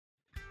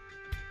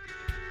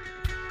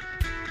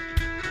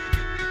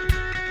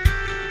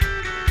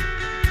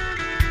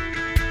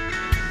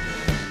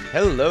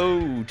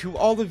Hello to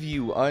all of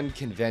you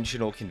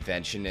unconventional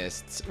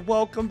conventionists.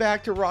 Welcome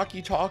back to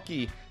Rocky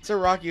Talkie. It's a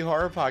Rocky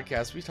Horror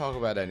podcast. We talk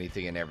about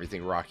anything and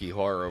everything Rocky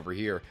Horror over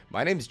here.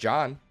 My name's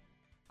John.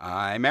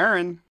 I'm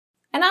Aaron.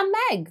 And I'm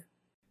Meg.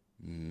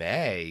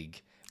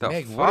 Meg? The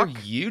Meg, fuck? what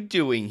are you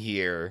doing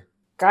here?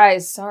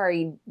 Guys,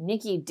 sorry,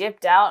 Nikki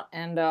dipped out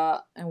and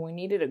we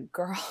needed a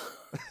girl.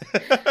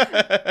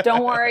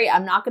 Don't worry,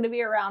 I'm not going to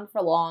be around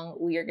for long.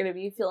 We are going to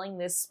be filling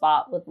this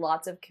spot with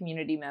lots of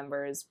community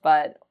members,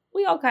 but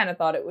we all kind of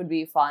thought it would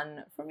be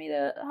fun for me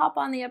to hop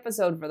on the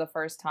episode for the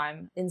first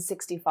time in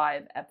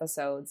 65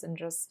 episodes and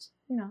just,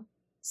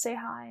 say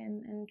hi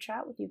and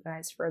chat with you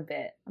guys for a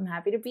bit. I'm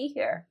happy to be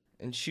here.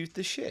 And shoot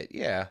the shit,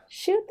 yeah.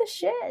 Shoot the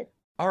shit.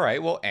 All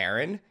right, well,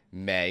 Aaron,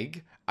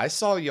 Meg, I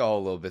saw y'all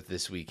a little bit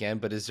this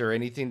weekend, but is there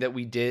anything that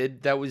we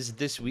did that was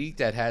this week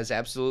that has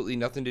absolutely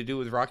nothing to do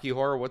with Rocky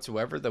Horror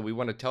whatsoever that we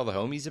want to tell the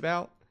homies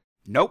about?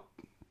 Nope.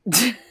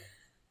 We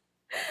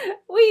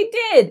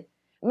did.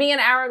 Me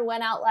and Aaron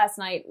went out last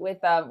night with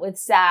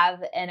Sav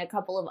and a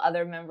couple of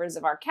other members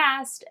of our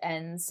cast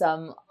and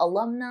some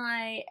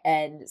alumni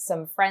and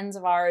some friends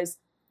of ours.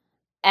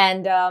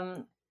 And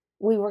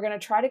we were going to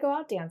try to go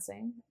out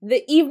dancing.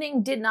 The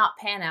evening did not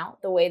pan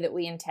out the way that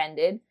we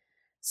intended.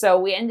 So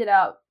we ended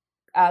up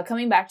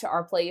coming back to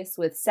our place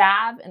with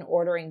Sav and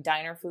ordering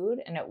diner food.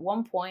 And at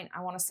one point,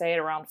 I want to say at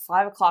around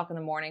 5 o'clock in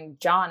the morning,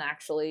 John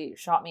actually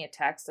shot me a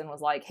text and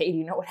was like, hey, do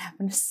you know what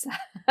happened to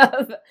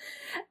Sav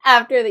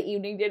after the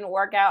evening didn't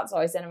work out? So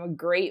I sent him a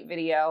great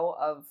video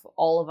of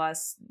all of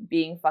us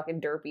being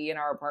fucking derpy in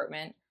our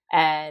apartment.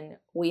 And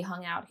we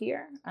hung out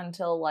here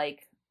until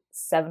like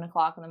 7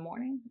 o'clock in the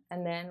morning.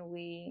 And then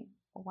we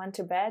went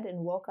to bed and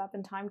woke up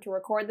in time to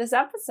record this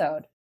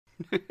episode.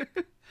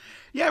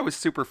 Yeah, it was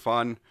super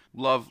fun.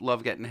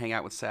 Love getting to hang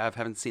out with Sav.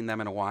 Haven't seen them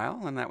in a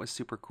while, and that was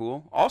super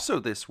cool. Also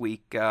this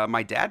week,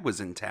 my dad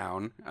was in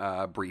town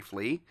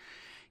briefly.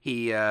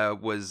 He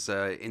was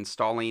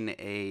installing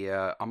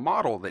a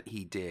model that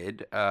he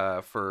did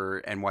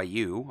for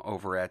NYU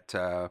over at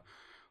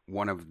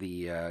one of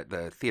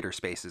the theater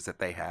spaces that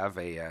they have,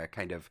 a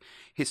kind of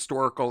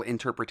historical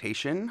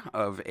interpretation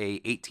of a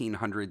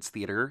 1800s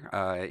theater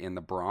in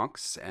the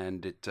Bronx,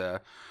 and it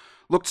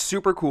looked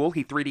super cool.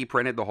 He 3D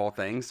printed the whole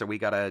thing, so we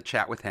got to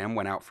chat with him,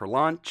 went out for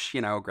lunch,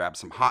 grabbed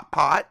some hot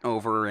pot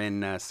over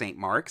in St.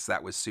 Mark's.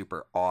 That was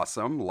super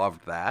awesome.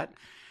 Loved that.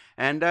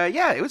 And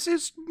yeah, it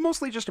was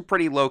mostly just a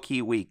pretty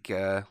low-key week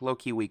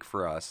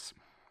for us.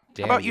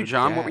 Damn, How about you, your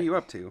John? dad- What were you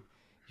up to?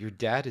 Your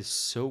dad is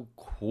so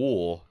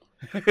cool.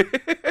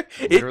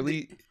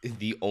 Literally,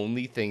 the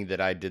only thing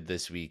that I did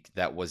this week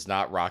that was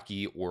not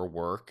Rocky or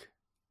work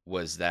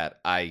was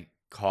that I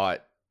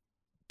caught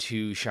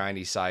 2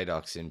 shiny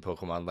Psyducks in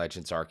Pokemon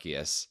Legends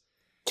Arceus.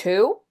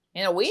 2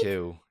 in a week?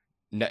 2.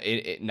 No,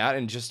 not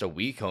in just a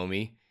week,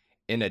 homie.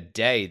 In a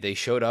day, they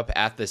showed up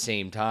at the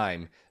same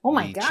time. Oh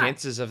my The God.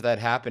 chances of that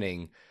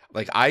happening,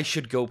 like, I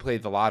should go play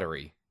the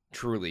lottery.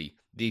 Truly.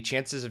 The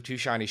chances of 2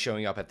 shinies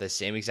showing up at the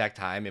same exact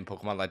time in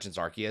Pokemon Legends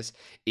Arceus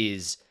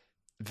is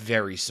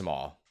very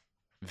small.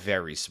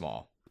 Very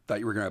small. Thought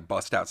you were going to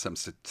bust out some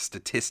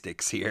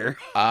statistics here.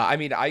 I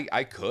mean,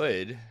 I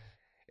could.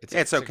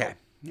 It's okay.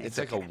 It's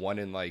like a 1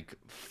 in like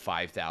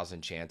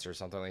 5,000 chance or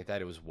something like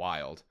that. It was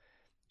wild.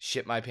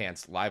 Shit my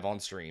pants live on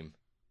stream.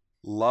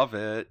 Love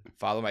it.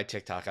 Follow my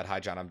TikTok at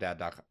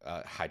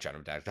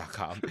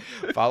hijohnimdad.com.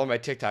 Follow my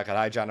TikTok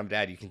at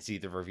hijohnimdad. You can see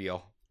the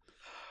reveal.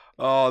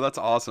 Oh, that's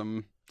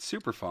awesome.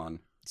 Super fun.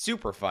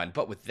 Super fun.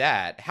 But with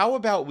that, how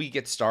about we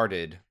get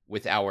started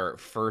with our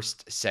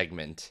first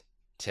segment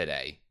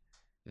today?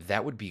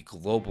 That would be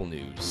Global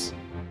News.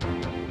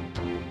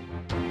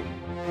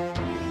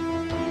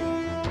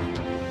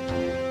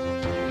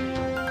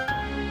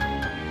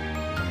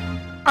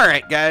 All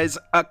right, guys,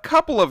 a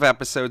couple of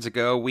episodes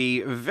ago,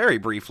 we very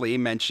briefly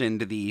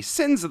mentioned the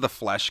Sins of the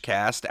Flesh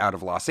cast out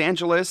of Los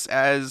Angeles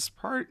as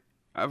part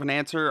of an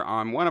answer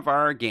on one of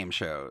our game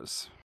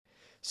shows.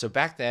 So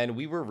back then,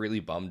 we were really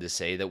bummed to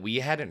say that we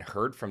hadn't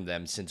heard from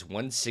them since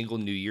one single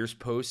New Year's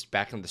post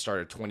back in the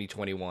start of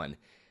 2021,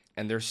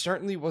 and there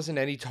certainly wasn't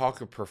any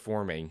talk of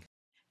performing.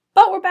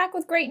 But we're back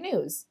with great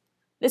news.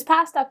 This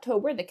past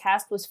October, the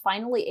cast was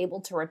finally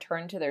able to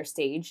return to their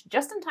stage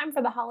just in time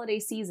for the holiday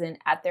season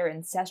at their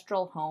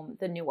ancestral home,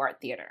 the New Art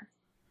Theater.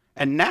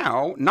 And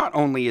now, not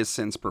only is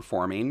Sins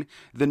performing,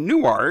 the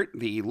New Art,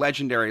 the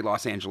legendary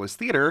Los Angeles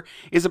theater,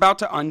 is about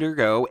to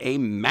undergo a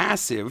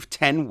massive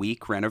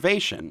 10-week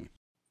renovation.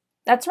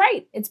 That's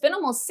right. It's been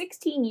almost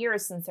 16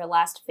 years since their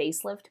last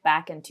facelift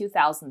back in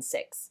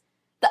 2006.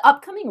 The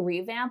upcoming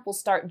revamp will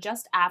start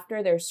just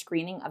after their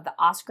screening of the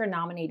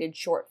Oscar-nominated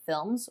short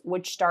films,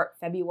 which start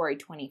February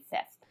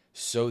 25th.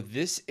 So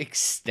this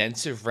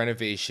extensive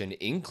renovation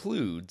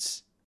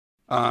includes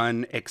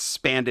An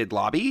expanded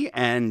lobby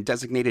and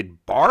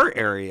designated bar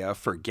area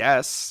for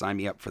guests. Sign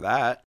me up for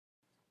that.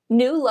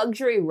 New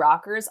luxury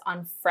rockers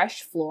on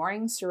fresh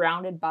flooring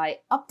surrounded by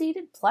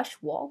updated plush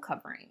wall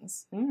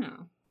coverings.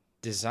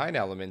 design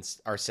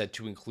elements are said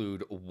to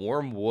include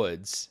warm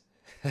woods.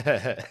 Nice.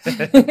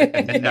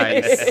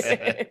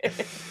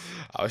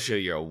 I'll show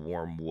you a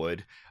warm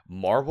wood.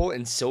 Marble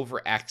and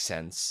silver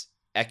accents,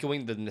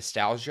 echoing the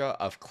nostalgia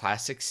of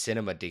classic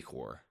cinema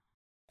decor.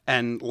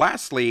 And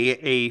lastly,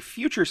 a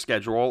future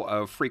schedule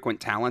of frequent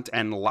talent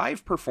and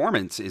live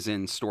performance is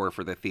in store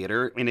for the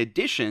theater, in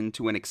addition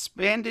to an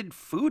expanded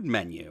food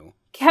menu.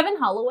 Kevin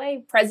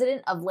Holloway,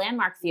 president of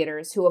Landmark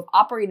Theaters, who have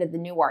operated the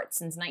Nuart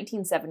since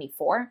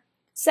 1974,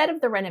 said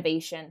of the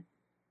renovation,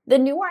 "The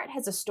Nuart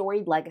has a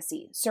storied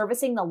legacy,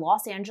 servicing the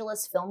Los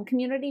Angeles film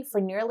community for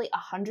nearly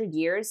 100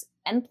 years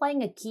and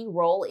playing a key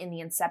role in the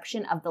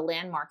inception of the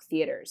Landmark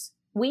Theaters.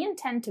 We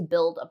intend to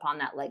build upon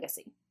that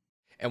legacy."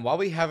 And while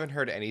we haven't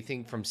heard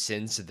anything from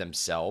Sins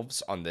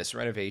themselves on this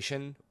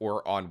renovation,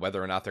 or on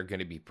whether or not they're going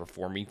to be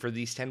performing for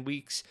these 10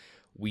 weeks,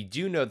 we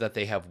do know that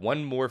they have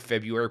one more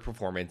February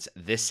performance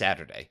this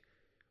Saturday,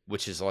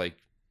 which is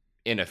like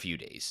in a few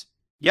days.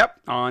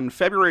 Yep, on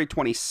February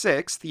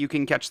 26th, you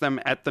can catch them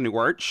at the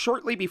Nuart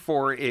shortly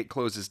before it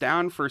closes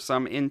down for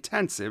some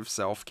intensive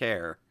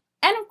self-care.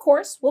 And of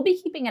course, we'll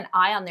be keeping an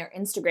eye on their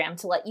Instagram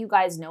to let you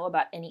guys know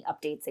about any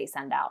updates they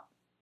send out.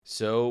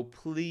 So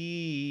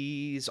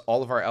please,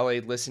 all of our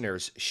LA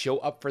listeners, show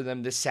up for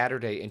them this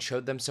Saturday and show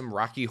them some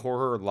Rocky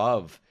Horror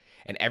love.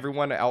 And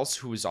everyone else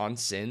who is on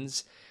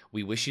Sins,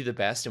 we wish you the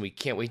best, and we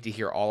can't wait to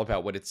hear all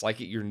about what it's like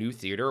at your new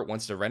theater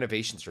once the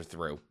renovations are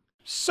through.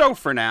 So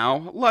for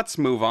now, let's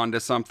move on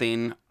to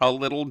something a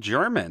little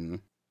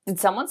German. Did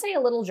someone say a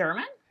little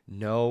German?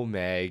 No,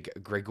 Meg.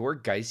 Gregor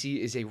Gysi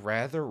is a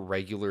rather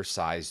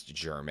regular-sized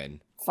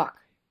German. Fuck.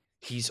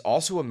 He's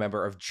also a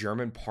member of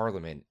German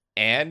Parliament,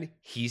 and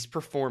he's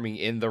performing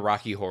in the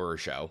Rocky Horror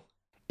Show.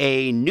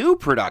 A new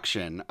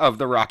production of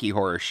the Rocky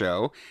Horror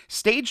Show,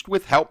 staged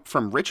with help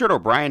from Richard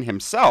O'Brien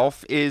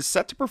himself, is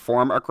set to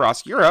perform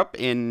across Europe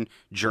in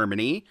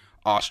Germany,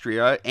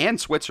 Austria, and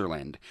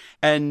Switzerland.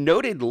 And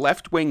noted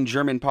left-wing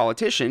German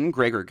politician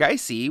Gregor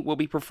Gysi will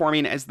be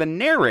performing as the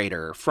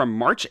narrator from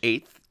March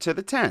 8th to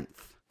the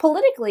 10th.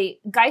 Politically,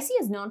 Gysi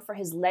is known for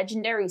his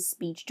legendary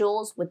speech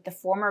duels with the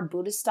former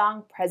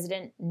Bundestag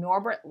president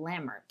Norbert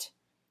Lammert.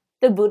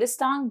 The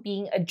Bundestag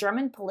being a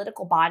German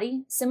political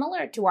body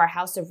similar to our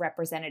House of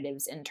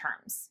Representatives in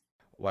terms.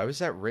 Why was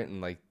that written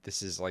like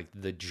this is like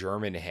the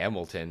German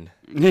Hamilton?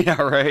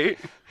 Yeah, right?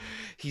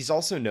 He's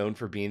also known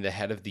for being the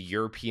head of the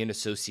European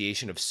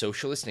Association of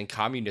Socialist and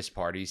Communist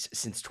Parties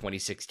since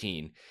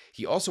 2016.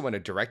 He also won a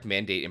direct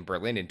mandate in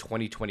Berlin in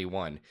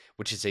 2021,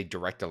 which is a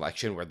direct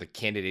election where the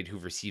candidate who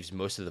receives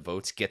most of the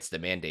votes gets the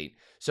mandate.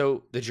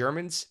 So the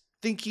Germans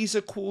think he's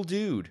a cool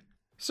dude.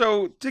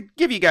 So, to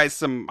give you guys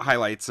some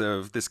highlights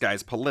of this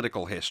guy's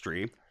political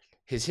history.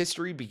 His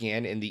history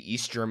began in the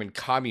East German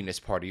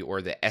Communist Party,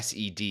 or the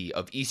SED,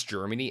 of East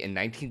Germany in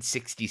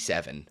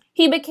 1967.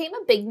 He became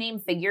a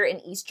big-name figure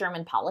in East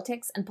German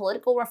politics and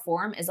political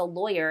reform as a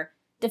lawyer,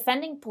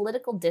 defending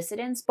political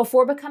dissidents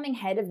before becoming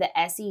head of the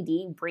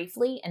SED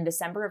briefly in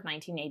December of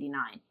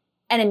 1989,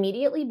 and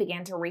immediately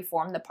began to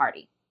reform the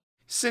party.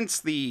 Since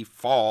the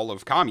fall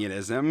of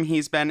communism,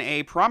 he's been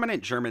a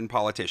prominent German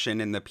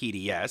politician in the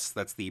PDS,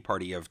 that's the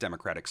Party of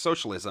Democratic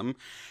Socialism,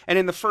 and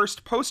in the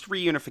first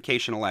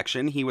post-reunification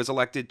election, he was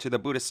elected to the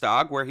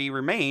Bundestag, where he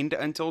remained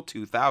until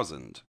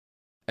 2000.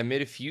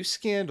 Amid a few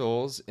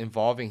scandals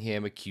involving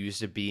him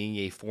accused of being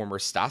a former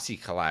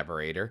Stasi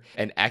collaborator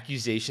and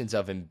accusations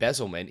of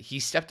embezzlement, he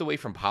stepped away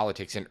from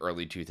politics in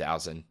early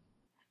 2000.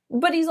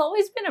 But he's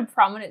always been a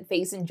prominent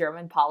face in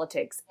German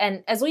politics,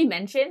 and as we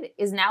mentioned,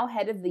 is now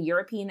head of the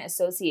European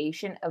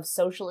Association of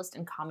Socialist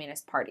and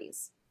Communist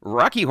Parties.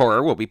 Rocky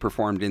Horror will be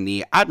performed in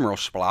the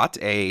Admiralsplatz,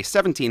 a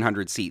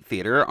 1,700-seat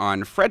theater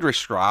on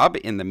Friedrichstraße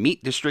in the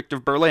Meat District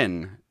of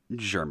Berlin,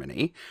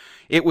 Germany.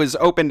 It was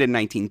opened in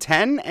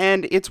 1910,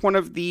 and it's one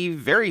of the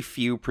very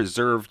few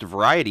preserved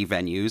variety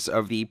venues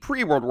of the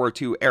pre-World War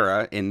II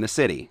era in the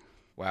city.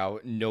 Wow,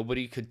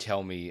 nobody could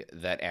tell me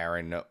that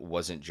Aaron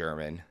wasn't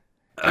German.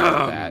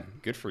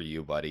 That. Good for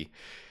you, buddy.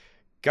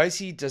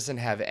 Gysi doesn't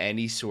have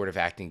any sort of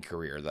acting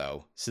career,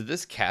 though, so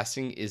this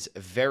casting is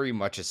very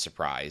much a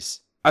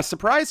surprise. A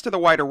surprise to the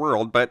wider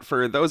world, but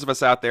for those of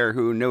us out there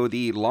who know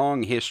the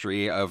long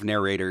history of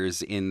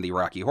narrators in the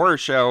Rocky Horror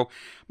Show,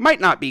 might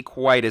not be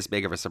quite as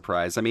big of a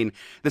surprise. I mean,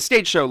 the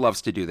stage show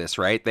loves to do this,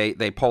 right?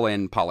 They pull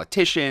in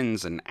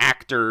politicians and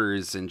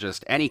actors and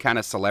just any kind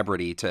of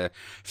celebrity to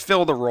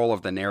fill the role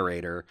of the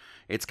narrator.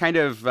 It's kind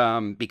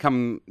of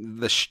become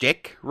the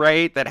shtick,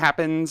 right, that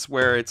happens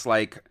where it's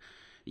like,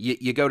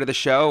 you go to the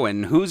show,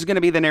 and who's going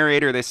to be the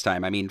narrator this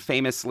time? I mean,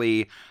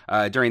 famously,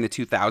 during the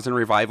 2000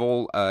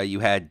 revival,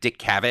 you had Dick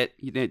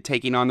Cavett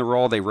taking on the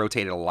role. They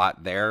rotated a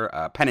lot there.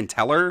 Penn and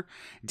Teller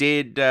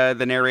did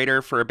the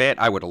narrator for a bit.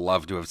 I would have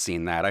loved to have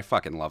seen that. I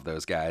fucking love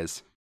those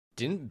guys.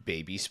 Didn't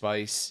Baby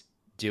Spice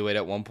do it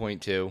at one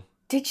point, too?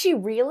 Did she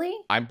really?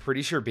 I'm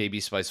pretty sure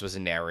Baby Spice was a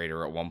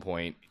narrator at one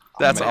point.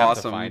 That's I might have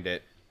awesome. to find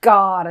it.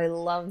 God, I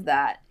love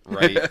that.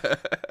 Right?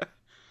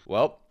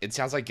 Well, it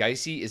sounds like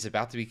Gysi is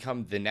about to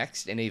become the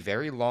next in a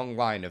very long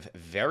line of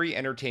very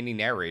entertaining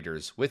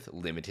narrators with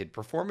limited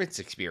performance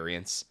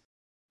experience.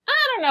 I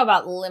don't know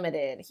about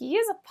limited. He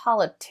is a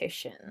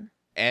politician.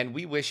 And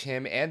we wish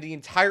him and the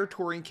entire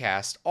touring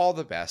cast all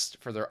the best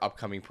for their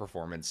upcoming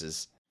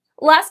performances.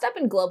 Last up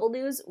in global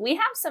news, we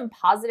have some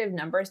positive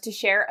numbers to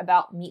share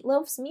about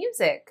Meatloaf's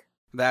music.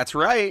 That's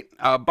right.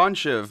 A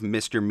bunch of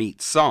Mr.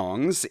 Meat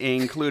songs,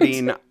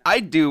 including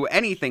I'd Do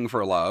Anything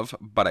for Love,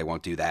 but I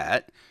Won't Do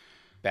That.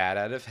 Bad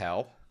Out of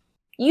Hell.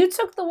 You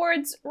took the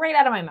words right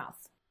out of my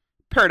mouth.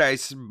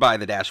 Paradise by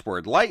the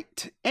Dashboard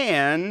Light,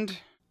 and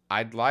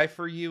I'd Lie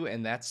for You,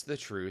 and That's the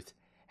Truth,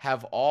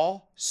 have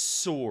all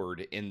soared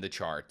in the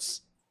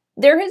charts.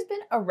 There has been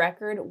a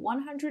record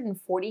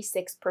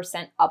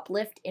 146%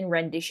 uplift in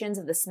renditions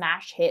of the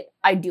smash hit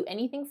I'd Do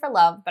Anything for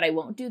Love, but I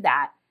Won't Do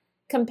That,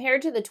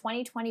 compared to the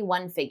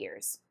 2021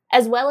 figures,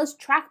 as well as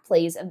track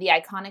plays of the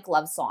iconic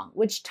love song,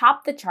 which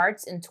topped the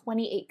charts in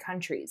 28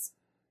 countries.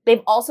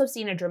 They've also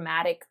seen a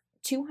dramatic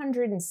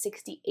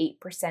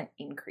 268%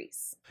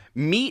 increase.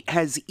 Meat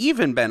has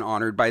even been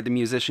honored by the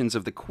musicians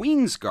of the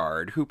Queen's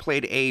Guard, who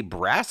played a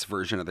brass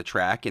version of the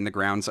track in the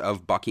grounds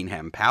of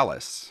Buckingham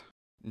Palace.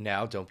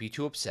 Now, don't be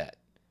too upset.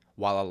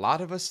 While a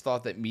lot of us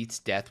thought that Meat's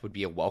death would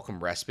be a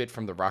welcome respite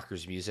from the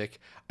rocker's music,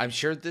 I'm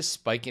sure this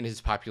spike in his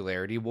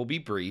popularity will be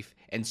brief,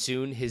 and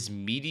soon his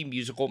meaty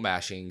musical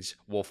mashings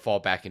will fall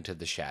back into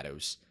the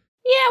shadows.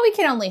 Yeah, we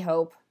can only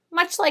hope.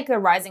 Much like the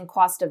rising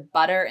cost of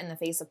butter in the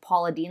face of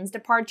Paula Deen's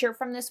departure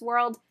from this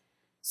world,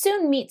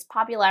 soon Meat's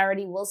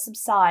popularity will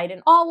subside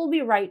and all will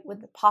be right with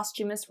the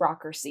posthumous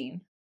rocker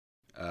scene.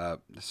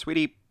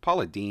 Sweetie,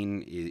 Paula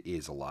Deen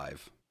is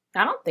alive.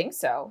 I don't think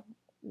so.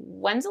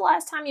 When's the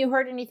last time you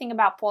heard anything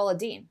about Paula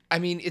Deen? I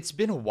mean, it's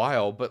been a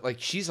while,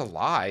 but, she's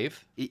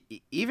alive.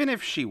 Even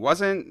if she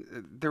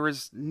wasn't, there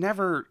was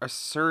never a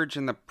surge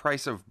in the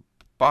price of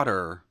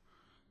butter.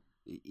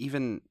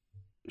 Even,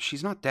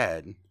 she's not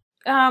dead.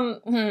 I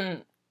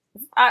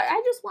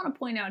just want to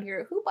point out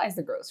here, who buys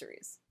the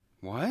groceries?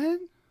 What?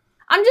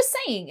 I'm just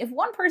saying, if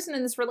one person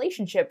in this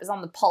relationship is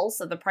on the pulse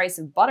of the price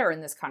of butter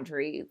in this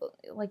country,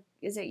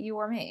 is it you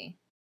or me?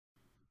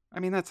 I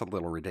mean, that's a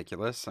little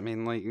ridiculous. I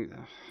mean,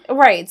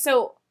 Right,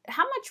 so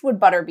how much would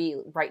butter be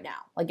right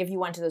now? If you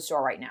went to the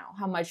store right now,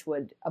 how much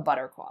would a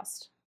butter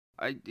cost?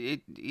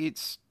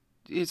 It's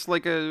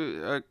like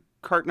a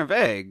carton of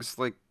eggs,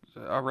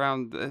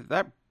 around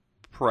that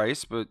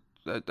price, but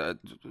a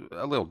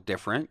little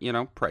different,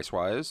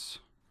 price-wise.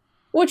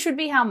 Which would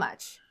be how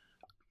much?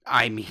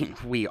 I mean,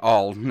 we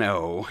all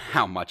know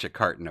how much a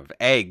carton of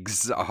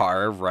eggs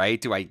are,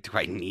 right? Do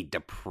I need to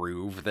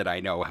prove that I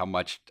know how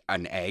much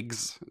an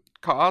eggs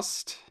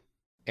cost?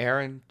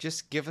 Aaron,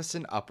 just give us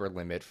an upper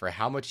limit for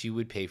how much you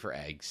would pay for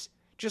eggs.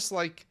 Just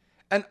like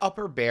an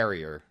upper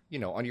barrier,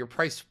 on your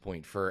price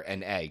point for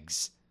an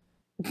eggs.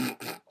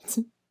 3?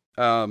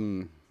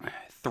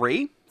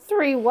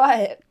 3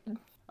 what?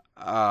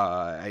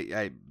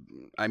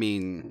 I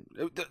mean,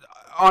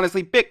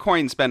 honestly,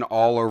 Bitcoin's been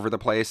all over the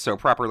place, so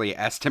properly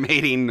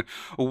estimating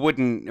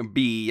wouldn't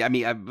be,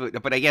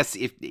 but I guess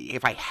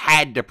if I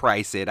had to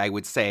price it, I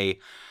would say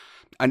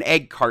an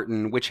egg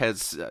carton, which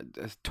has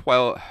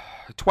 12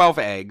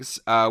 eggs,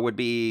 would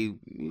be,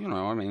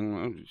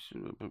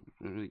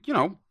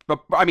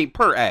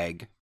 per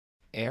egg.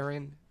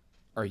 Aaron,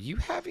 are you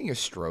having a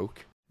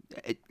stroke?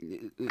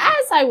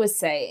 As I was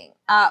saying,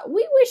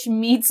 we wish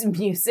Meat's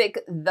music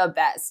the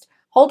best.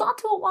 Hold on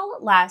to it while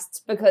it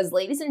lasts, because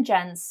ladies and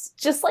gents,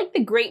 just like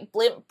the great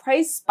blimp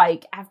price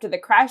spike after the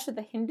crash of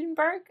the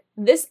Hindenburg,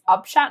 this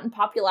upshot in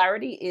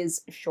popularity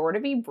is sure to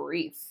be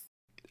brief.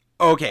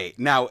 Okay,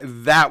 now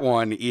that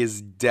one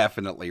is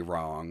definitely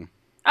wrong.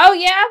 Oh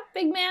yeah,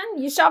 big man?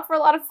 You shop for a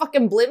lot of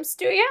fucking blimps,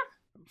 do ya?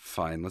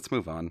 Fine, let's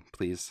move on,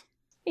 please.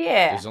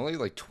 Yeah. There's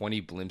only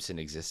 20 blimps in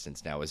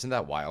existence now. Isn't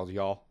that wild,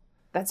 y'all?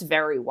 That's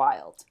very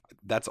wild.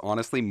 That's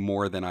honestly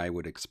more than I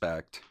would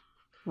expect.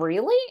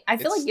 Really? I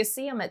feel like you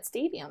see them at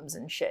stadiums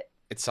and shit.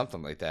 It's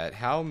something like that.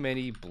 How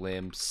many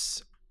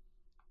blimps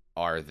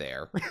are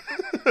there?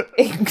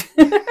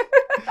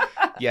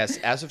 Yes,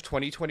 as of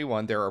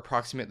 2021, there are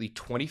approximately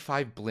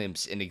 25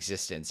 blimps in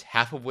existence,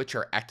 half of which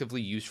are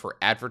actively used for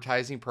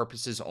advertising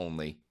purposes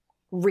only.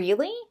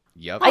 Really?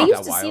 Yep. I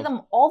used to see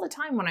them all the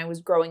time when I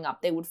was growing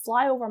up. They would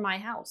fly over my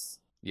house.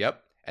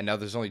 Yep. And now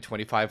there's only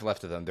 25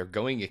 left of them. They're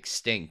going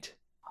extinct.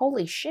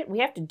 Holy shit, we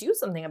have to do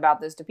something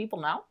about this. Do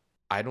people know?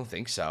 I don't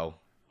think so.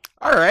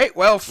 All right,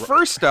 well,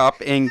 first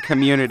up in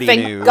community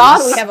news... Thank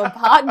God we have a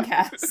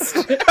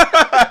podcast.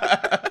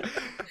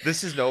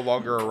 This is no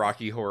longer a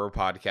Rocky Horror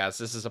podcast.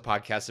 This is a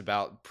podcast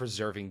about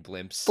preserving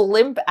blimps.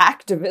 Blimp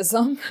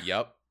activism.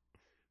 Yep.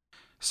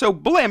 So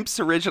blimps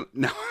originally...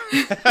 No.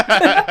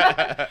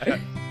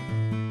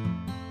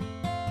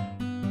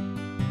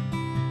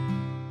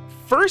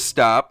 First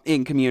up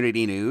in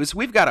community news,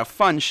 we've got a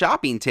fun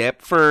shopping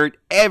tip for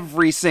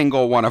every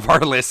single one of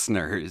our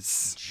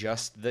listeners.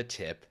 Just the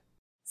tip.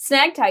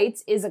 Snag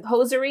Tights is a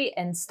hosiery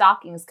and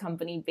stockings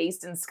company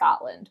based in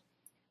Scotland.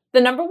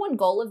 The number one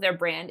goal of their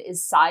brand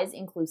is size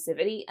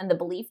inclusivity and the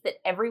belief that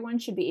everyone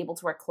should be able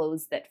to wear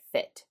clothes that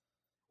fit.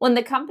 When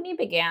the company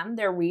began,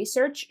 their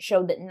research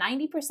showed that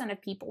 90%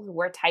 of people who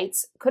wear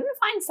tights couldn't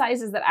find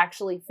sizes that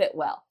actually fit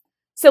well.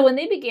 So when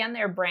they began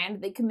their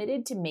brand, they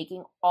committed to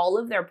making all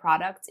of their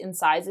products in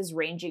sizes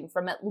ranging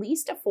from at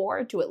least a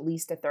 4 to at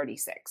least a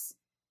 36.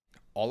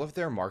 All of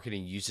their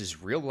marketing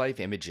uses real-life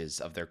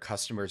images of their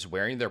customers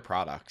wearing their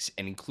products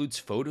and includes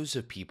photos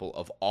of people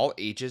of all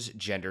ages,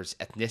 genders,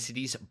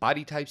 ethnicities,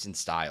 body types, and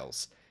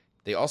styles.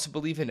 They also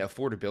believe in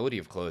affordability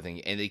of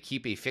clothing, and they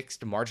keep a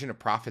fixed margin of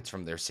profits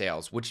from their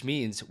sales, which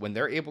means when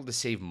they're able to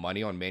save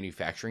money on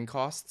manufacturing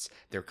costs,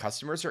 their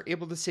customers are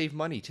able to save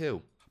money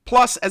too.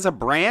 Plus, as a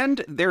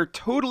brand, they're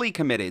totally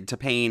committed to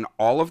paying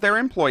all of their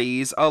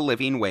employees a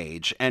living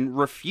wage and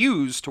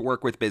refuse to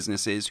work with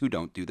businesses who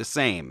don't do the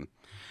same.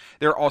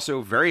 They're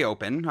also very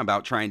open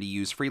about trying to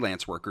use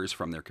freelance workers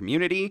from their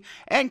community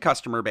and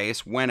customer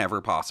base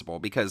whenever possible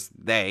because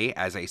they,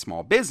 as a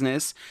small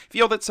business,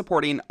 feel that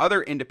supporting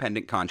other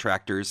independent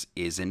contractors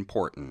is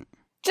important.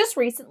 Just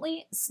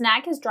recently,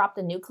 Snag has dropped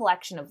a new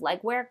collection of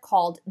legwear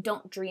called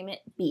Don't Dream It,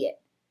 Be It.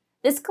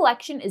 This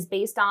collection is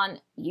based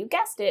on, you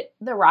guessed it,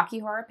 the Rocky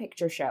Horror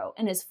Picture Show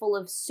and is full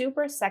of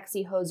super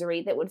sexy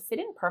hosiery that would fit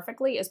in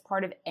perfectly as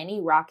part of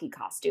any Rocky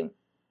costume,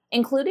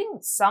 including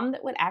some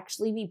that would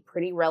actually be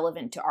pretty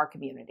relevant to our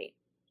community.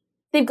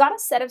 They've got a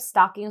set of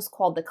stockings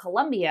called the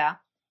Columbia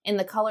in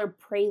the color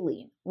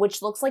Praline,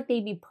 which looks like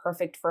they'd be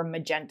perfect for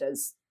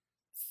magentas.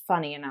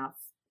 Funny enough,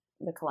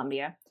 the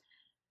Columbia.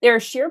 They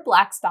are sheer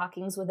black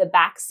stockings with a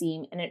back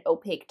seam and an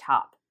opaque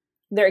top.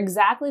 They're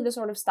exactly the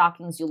sort of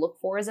stockings you look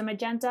for as a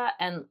magenta,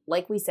 and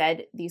like we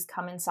said, these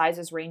come in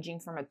sizes ranging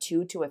from a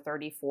 2 to a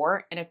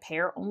 34, and a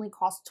pair only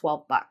costs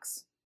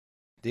 $12.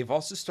 They've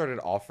also started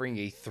offering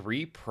a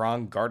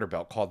 3-prong garter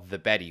belt called the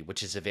Betty,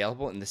 which is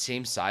available in the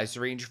same size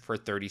range for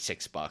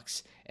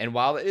 $36. And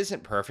while it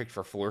isn't perfect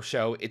for floor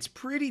show, it's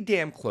pretty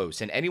damn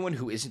close, and anyone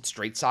who isn't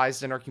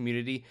straight-sized in our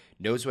community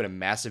knows what a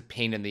massive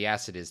pain in the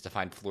ass it is to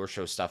find floor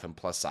show stuff in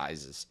plus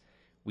sizes.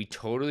 We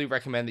totally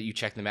recommend that you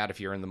check them out if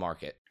you're in the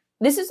market.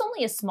 This is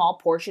only a small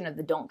portion of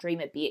the Don't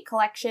Dream It, Be It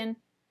collection.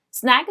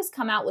 Snag has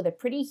come out with a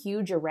pretty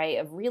huge array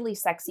of really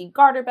sexy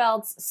garter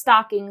belts,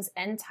 stockings,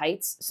 and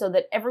tights so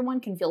that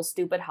everyone can feel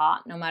stupid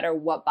hot no matter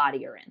what body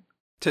you're in.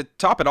 To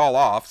top it all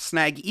off,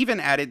 Snag even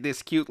added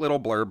this cute little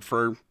blurb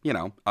for,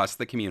 us,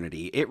 the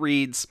community. It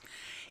reads,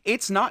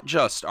 "It's not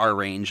just our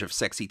range of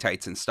sexy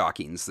tights and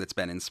stockings that's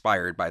been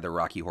inspired by the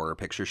Rocky Horror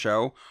Picture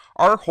Show.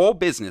 Our whole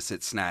business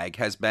at Snag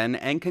has been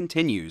and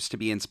continues to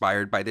be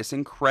inspired by this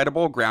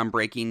incredible,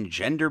 groundbreaking,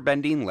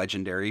 gender-bending,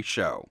 legendary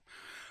show.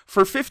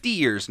 For 50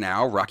 years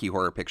now, Rocky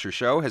Horror Picture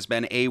Show has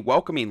been a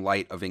welcoming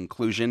light of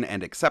inclusion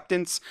and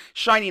acceptance,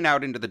 shining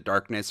out into the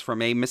darkness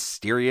from a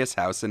mysterious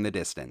house in the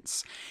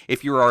distance.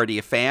 If you're already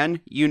a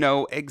fan, you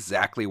know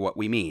exactly what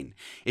we mean.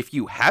 If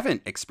you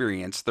haven't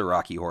experienced the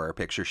Rocky Horror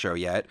Picture Show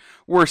yet,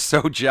 we're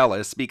so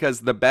jealous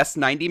because the best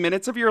 90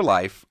 minutes of your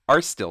life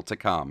are still to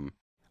come."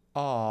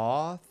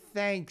 Aw,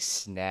 thanks,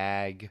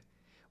 Snag.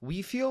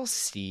 We feel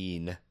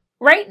seen.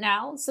 Right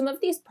now, some of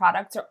these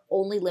products are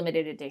only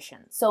limited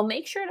edition, so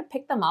make sure to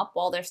pick them up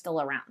while they're still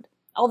around.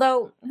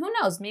 Although, who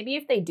knows, maybe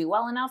if they do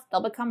well enough,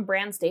 they'll become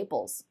brand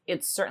staples.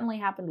 It's certainly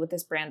happened with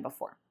this brand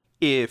before.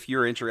 If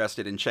you're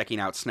interested in checking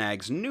out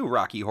Snag's new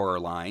Rocky Horror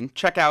line,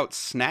 check out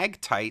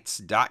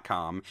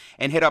snagtights.com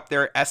and hit up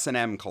their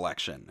S&M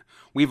collection.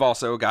 We've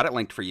also got it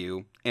linked for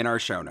you in our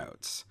show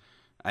notes.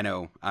 I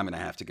know I'm going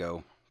to have to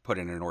go put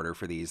in an order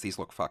for these. These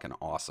look fucking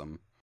awesome.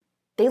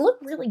 They look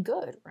really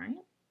good, right?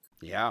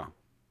 Yeah.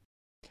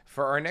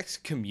 For our next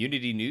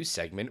community news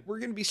segment, we're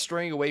going to be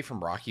straying away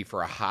from Rocky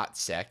for a hot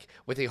sec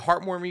with a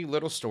heartwarming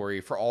little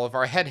story for all of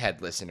our Headhead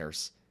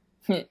listeners.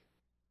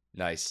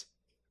 Nice.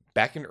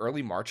 Back in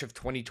early March of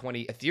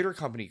 2020, a theater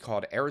company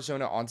called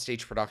Arizona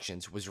Onstage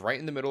Productions was right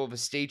in the middle of a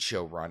stage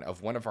show run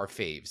of one of our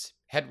faves,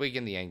 Hedwig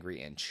and the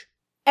Angry Inch.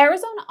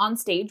 Arizona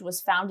Onstage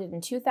was founded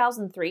in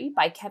 2003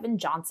 by Kevin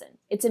Johnson.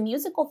 It's a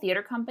musical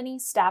theater company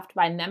staffed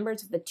by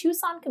members of the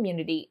Tucson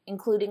community,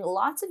 including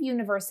lots of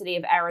University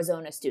of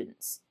Arizona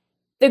students.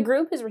 The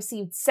group has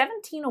received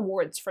 17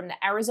 awards from the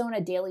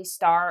Arizona Daily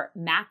Star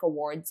MAC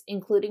Awards,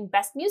 including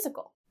Best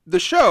Musical. The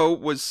show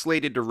was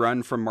slated to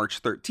run from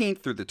March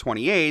 13th through the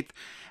 28th,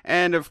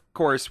 and of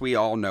course we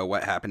all know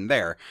what happened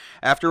there.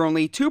 After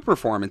only 2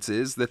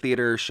 performances, the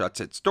theater shuts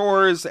its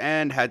doors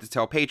and had to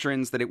tell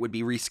patrons that it would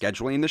be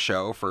rescheduling the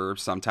show for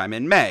sometime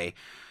in May,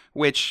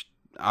 which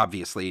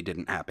obviously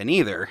didn't happen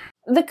either.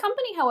 The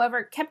company,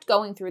 however, kept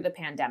going through the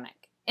pandemic.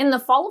 In the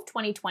fall of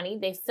 2020,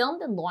 they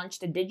filmed and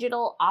launched a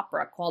digital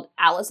opera called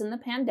Alice in the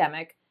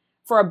Pandemic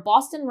for a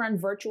Boston-run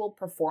virtual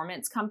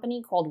performance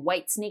company called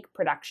Whitesnake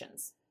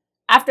Productions.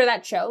 After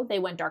that show, they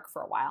went dark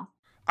for a while.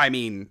 I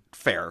mean,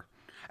 fair.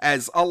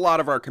 As a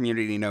lot of our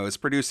community knows,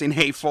 producing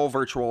a full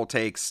virtual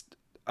takes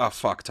a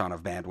fuck ton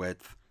of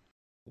bandwidth.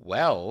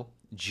 Well,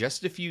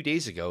 just a few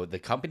days ago, the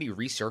company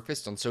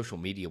resurfaced on social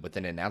media with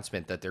an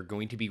announcement that they're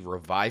going to be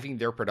reviving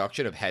their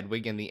production of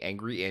Hedwig and the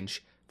Angry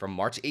Inch from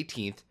March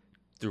 18th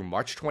through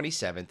March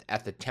 27th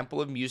at the Temple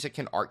of Music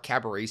and Art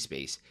Cabaret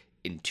Space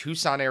in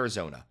Tucson,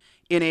 Arizona.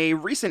 In a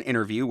recent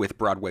interview with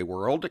Broadway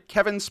World,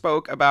 Kevin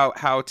spoke about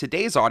how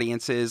today's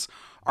audiences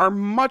are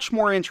much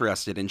more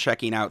interested in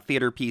checking out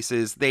theater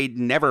pieces they'd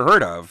never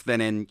heard of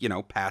than in,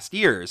 past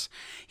years.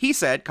 He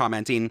said,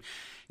 commenting,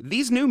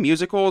 "These new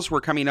musicals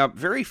were coming up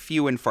very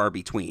few and far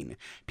between.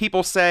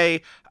 People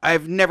say,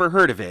 'I've never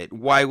heard of it.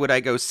 Why would I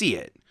go see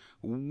it?'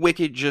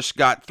 Wicked just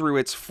got through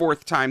its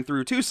 4th time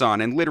through Tucson,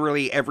 and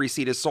literally every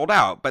seat is sold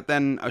out. But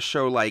then a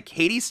show like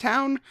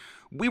Hadestown,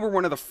 we were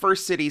one of the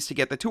first cities to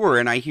get the tour,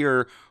 and I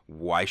hear,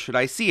 'Why should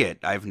I see it?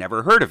 I've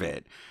never heard of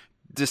it,'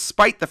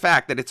 despite the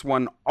fact that it's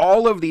won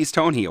all of these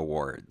Tony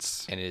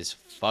Awards." And it is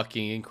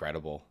fucking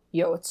incredible.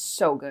 Yo, it's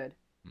so good.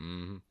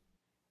 Mm-hmm.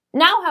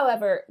 Now,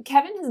 however,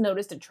 Kevin has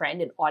noticed a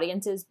trend in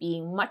audiences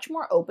being much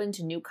more open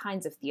to new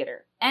kinds of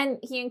theater, and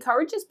he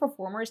encourages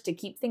performers to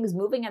keep things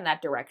moving in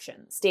that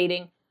direction,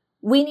 stating,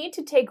 "We need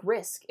to take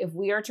risk if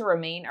we are to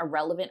remain a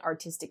relevant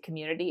artistic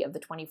community of the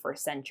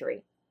 21st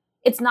century.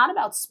 It's not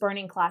about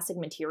spurning classic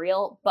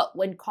material, but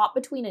when caught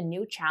between a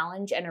new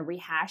challenge and a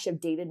rehash of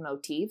dated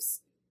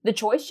motifs, the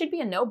choice should be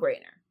a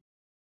no-brainer."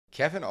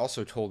 Kevin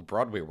also told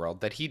Broadway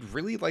World that he'd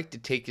really like to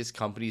take his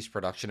company's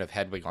production of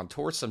Hedwig on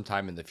tour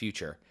sometime in the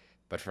future,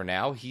 but for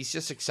now, he's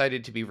just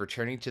excited to be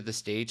returning to the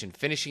stage and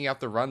finishing out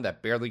the run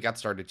that barely got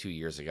started 2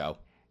 years ago.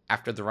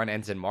 After the run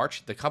ends in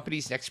March, the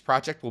company's next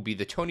project will be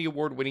the Tony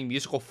Award-winning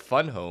musical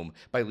Fun Home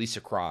by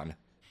Lisa Kron.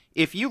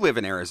 If you live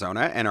in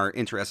Arizona and are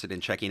interested in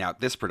checking out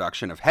this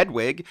production of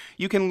Hedwig,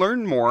 you can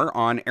learn more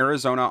on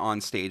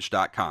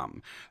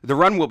ArizonaOnStage.com. The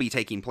run will be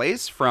taking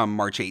place from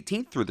March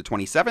 18th through the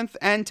 27th,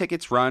 and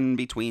tickets run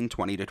between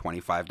 $20 to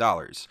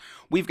 $25.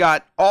 We've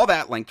got all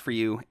that linked for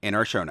you in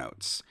our show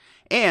notes.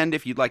 And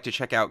if you'd like to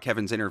check out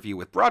Kevin's interview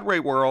with Broadway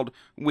World,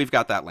 we've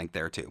got that link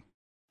there too.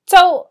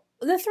 So,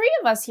 the three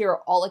of us here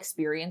all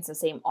experience the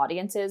same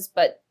audiences,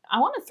 but I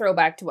want to throw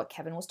back to what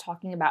Kevin was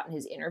talking about in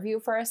his interview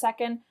for a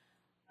second.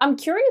 I'm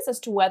curious as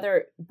to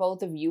whether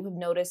both of you have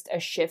noticed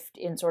a shift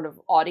in sort of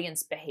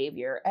audience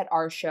behavior at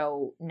our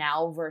show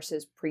now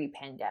versus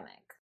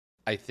pre-pandemic.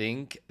 I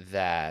think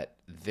that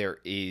there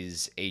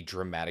is a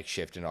dramatic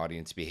shift in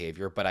audience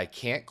behavior, but I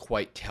can't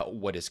quite tell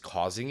what is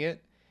causing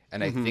it.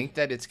 And I think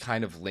that it's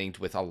kind of linked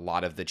with a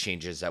lot of the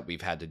changes that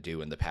we've had to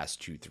do in the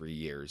past 2-3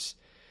 years.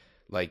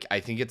 Like, I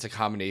think it's a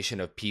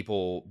combination of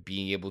people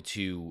being able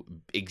to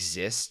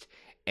exist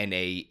in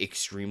a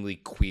extremely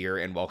queer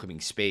and welcoming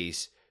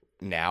space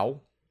now,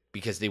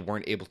 because they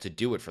weren't able to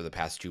do it for the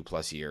past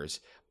 2+ years.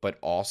 But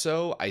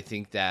also, I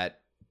think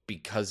that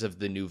because of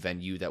the new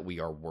venue that we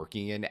are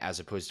working in, as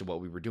opposed to what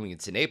we were doing in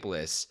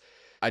Cinépolis,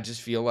 I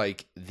just feel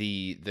like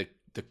the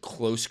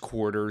close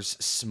quarters,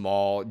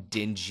 small,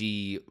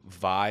 dingy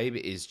vibe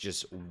is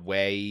just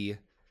way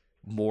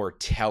more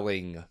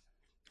telling,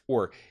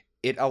 or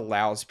it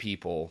allows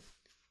people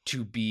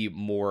to be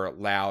more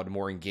loud,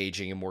 more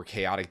engaging, and more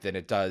chaotic than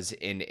it does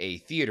in a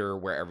theater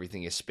where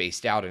everything is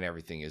spaced out and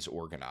everything is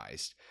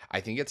organized.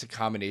 I think it's a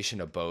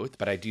combination of both,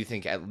 but I do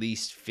think at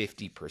least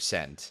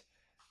 50%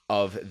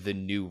 of the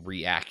new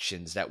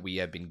reactions that we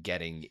have been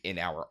getting in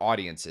our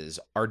audiences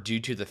are due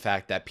to the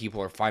fact that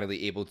people are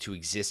finally able to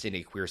exist in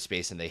a queer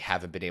space, and they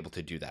haven't been able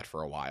to do that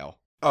for a while.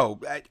 Oh,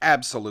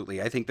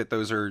 absolutely. I think that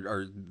those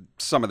are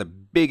some of the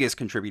biggest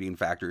contributing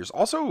factors.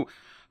 Also,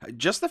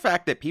 just the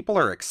fact that people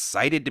are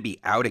excited to be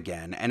out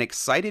again, and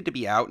excited to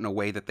be out in a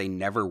way that they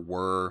never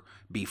were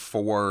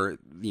before,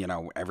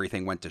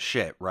 everything went to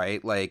shit,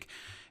 right? Like,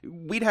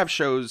 we'd have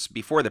shows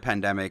before the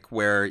pandemic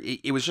where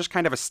it was just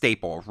kind of a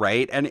staple,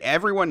 right? And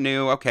everyone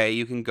knew, okay,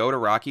 you can go to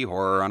Rocky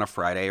Horror on a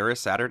Friday or a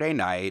Saturday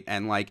night,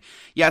 and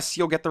yes,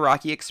 you'll get the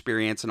Rocky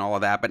experience and all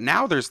of that, but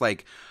now there's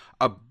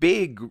a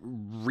big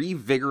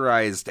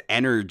revigorized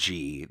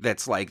energy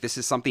that's this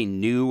is something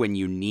new and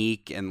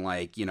unique, and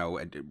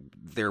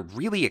they're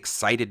really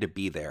excited to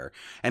be there,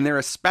 and they're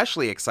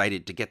especially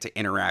excited to get to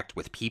interact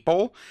with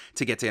people,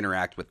 to get to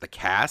interact with the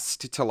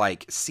cast, to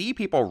see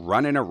people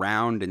running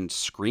around and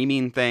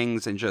screaming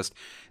things, and just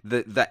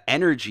the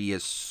energy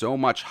is so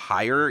much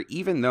higher,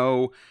 even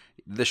though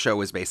the show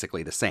is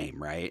basically the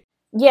same, right?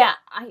 Yeah,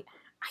 I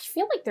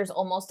feel like there's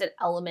almost an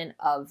element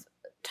of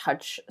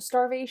touch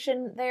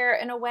starvation there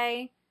in a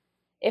way,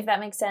 if that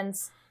makes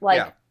sense.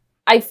 Yeah.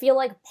 I feel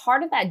like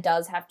part of that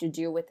does have to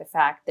do with the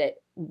fact that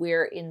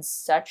we're in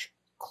such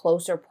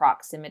closer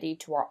proximity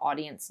to our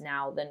audience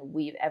now than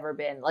we've ever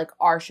been,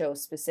 our show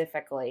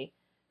specifically,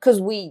 because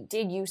we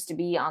did used to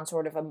be on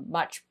sort of a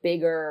much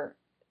bigger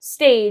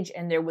stage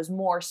and there was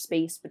more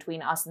space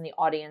between us and the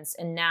audience,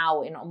 and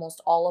now in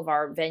almost all of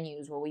our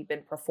venues where we've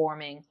been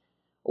performing,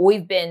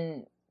 we've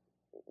been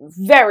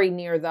very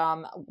near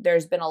them.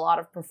 There's been a lot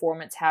of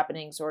performance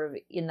happening sort of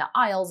in the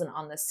aisles and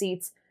on the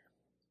seats,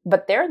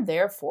 but they're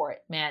there for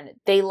it, man.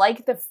 They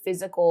like the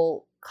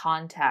physical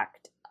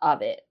contact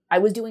of it. I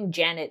was doing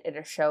Janet at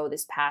a show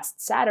this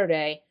past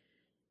Saturday,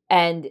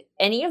 and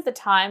any of the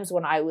times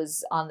when I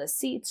was on the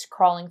seats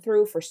crawling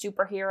through for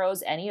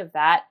superheroes, any of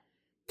that,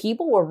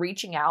 people were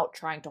reaching out,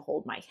 trying to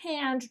hold my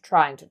hand,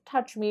 trying to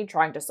touch me,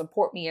 trying to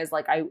support me as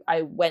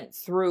I went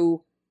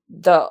through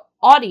the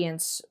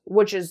audience,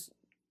 which is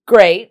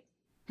great.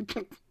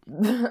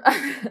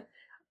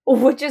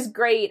 which is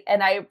great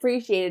and I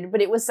appreciate it,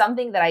 but it was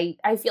something that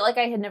I feel like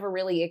I had never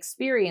really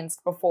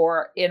experienced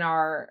before in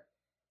our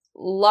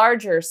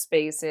larger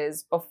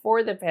spaces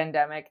before the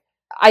pandemic.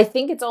 I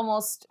think it's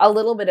almost a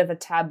little bit of a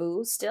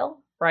taboo still,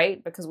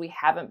 right? Because we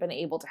haven't been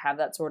able to have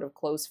that sort of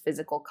close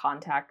physical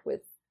contact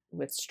with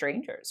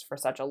strangers for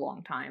such a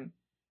long time.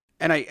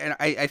 And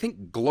I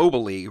think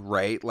globally,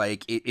 right,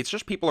 like it's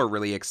just people are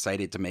really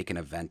excited to make an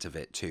event of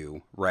it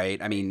too,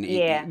 right? I mean,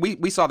 Yeah.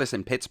 we saw this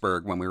in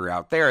Pittsburgh when we were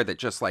out there, that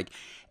just like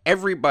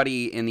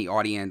everybody in the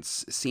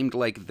audience seemed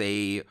like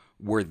they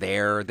were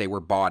there, they were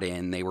bought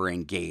in, they were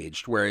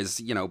engaged. Whereas,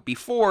 you know,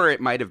 before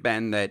it might have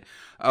been that,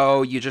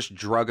 oh, you just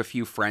drug a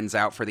few friends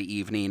out for the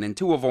evening and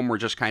two of them were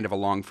just kind of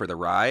along for the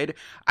ride.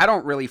 I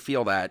don't really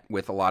feel that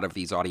with a lot of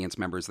these audience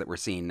members that we're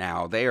seeing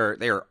now. They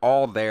are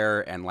all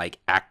there and like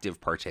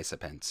active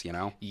participants, you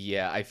know?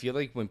 Yeah, I feel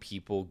like when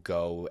people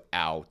go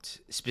out,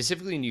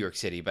 specifically in New York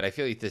City, but I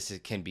feel like this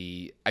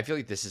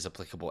is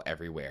applicable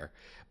everywhere.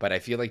 But I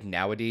feel like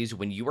nowadays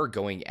when you are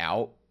going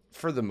out,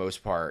 for the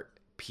most part,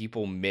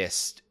 people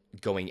missed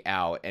going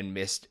out and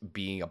missed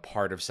being a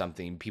part of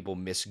something. People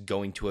miss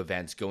going to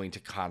events, going to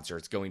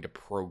concerts, going to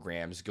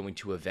programs, going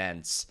to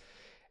events.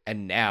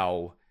 And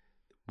now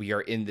we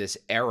are in this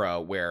era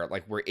where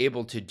like we're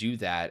able to do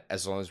that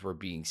as long as we're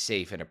being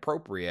safe and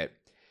appropriate.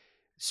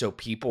 So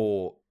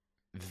people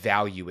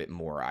value it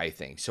more, I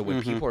think. So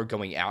when people are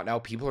going out now,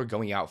 people are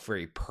going out for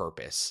a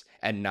purpose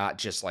and not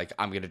just like,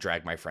 I'm going to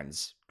drag my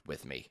friends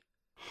with me.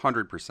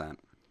 100%.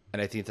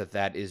 And I think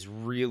that is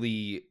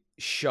really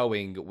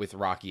showing with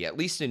Rocky, at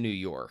least in New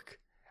York.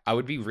 I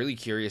would be really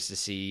curious to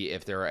see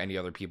if there are any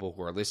other people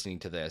who are listening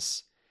to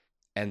this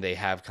and they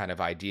have kind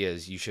of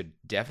ideas. You should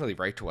definitely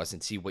write to us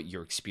and see what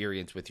your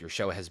experience with your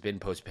show has been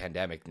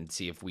post-pandemic and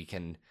see if we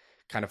can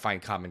kind of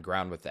find common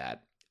ground with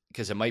that,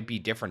 because it might be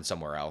different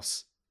somewhere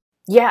else.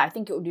 Yeah, I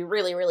think it would be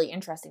really, really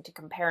interesting to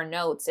compare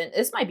notes. And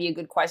this might be a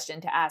good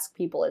question to ask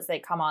people as they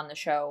come on the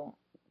show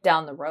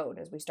down the road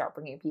as we start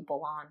bringing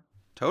people on.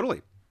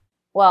 Totally.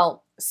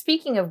 Well,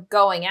 speaking of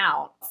going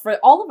out, for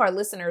all of our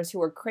listeners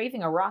who are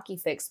craving a Rocky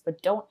fix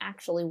but don't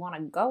actually want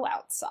to go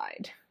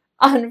outside,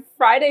 on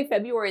Friday,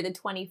 February the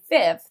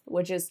 25th,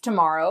 which is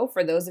tomorrow,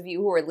 for those of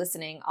you who are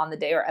listening on the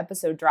day our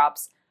episode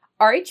drops,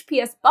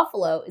 RHPS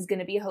Buffalo is going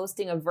to be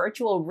hosting a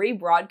virtual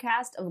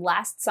rebroadcast of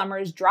last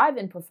summer's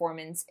drive-in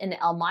performance in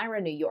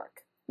Elmira, New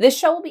York. This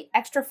show will be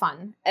extra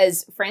fun,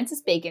 as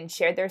Francis Bacon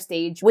shared their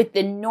stage with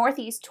the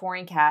Northeast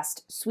touring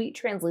cast Sweet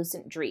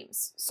Translucent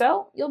Dreams.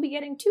 So you'll be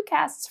getting two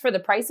casts for the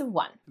price of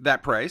one.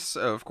 That price,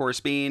 of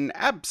course, being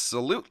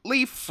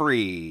absolutely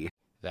free.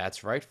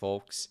 That's right,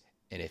 folks.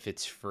 And if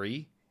it's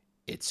free,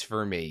 it's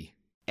for me.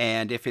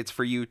 And if it's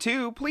for you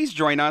too, please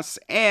join us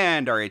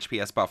and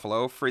RHPS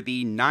Buffalo for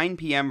the 9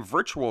 p.m.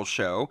 virtual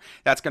show.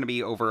 That's going to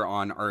be over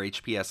on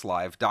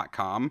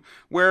rhpslive.com,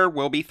 where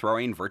we'll be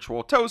throwing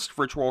virtual toast,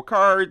 virtual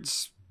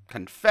cards,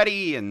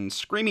 confetti, and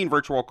screaming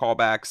virtual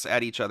callbacks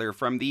at each other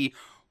from the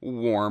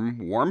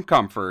warm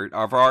comfort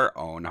of our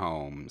own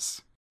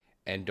homes.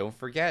 And don't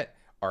forget,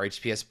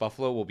 RHPS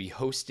Buffalo will be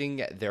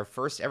hosting their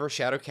first ever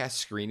Shadowcast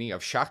screening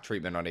of Shock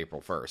Treatment on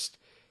April 1st.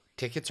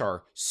 Tickets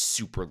are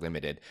super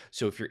limited,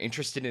 so if you're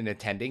interested in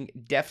attending,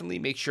 definitely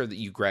make sure that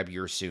you grab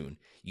yours soon.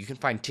 You can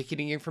find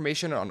ticketing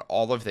information on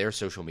all of their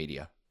social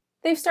media.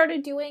 They've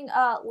started doing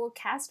little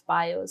cast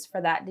bios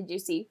for that. Did you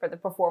see? For the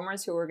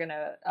performers who are going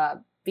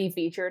to be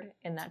featured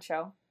in that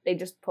show. They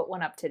just put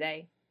one up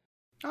today.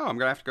 Oh, I'm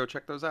going to have to go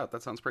check those out.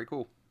 That sounds pretty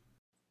cool.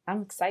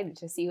 I'm excited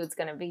to see who it's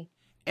going to be.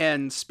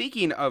 And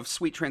speaking of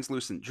Sweet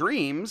Translucent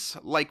Dreams,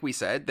 like we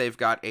said, they've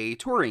got a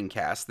touring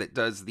cast that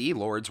does the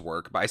Lord's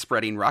work by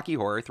spreading Rocky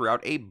Horror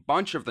throughout a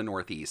bunch of the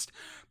Northeast,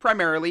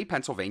 primarily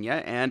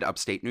Pennsylvania and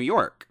upstate New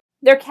York.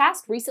 Their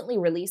cast recently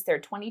released their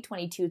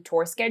 2022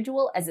 tour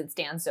schedule as it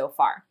stands so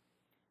far.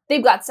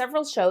 They've got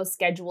several shows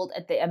scheduled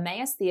at the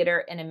Emmaus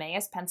Theater in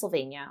Emmaus,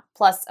 Pennsylvania,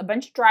 plus a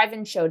bunch of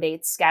drive-in show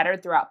dates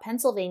scattered throughout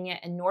Pennsylvania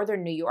and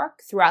northern New York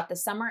throughout the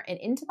summer and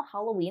into the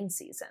Halloween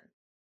season.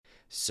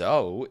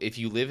 So, if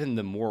you live in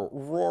the more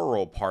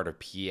rural part of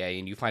PA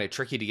and you find it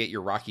tricky to get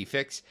your Rocky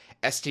fix,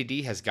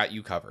 STD has got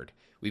you covered.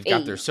 We've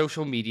got their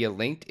social media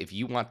linked if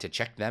you want to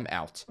check them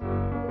out.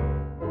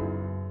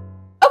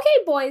 Okay,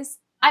 boys,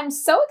 I'm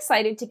so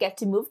excited to get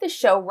to move the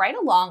show right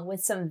along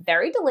with some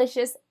very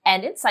delicious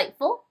and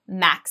insightful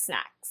Mac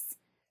snacks.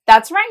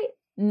 That's right,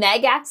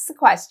 Meg asks the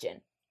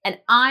question, and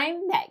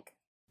I'm Meg.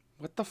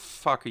 What the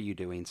fuck are you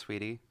doing,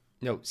 sweetie?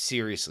 No,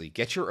 seriously,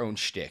 get your own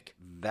shtick.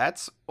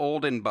 That's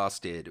old and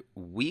busted.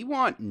 We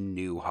want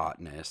new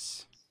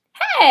hotness.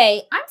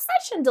 Hey, I'm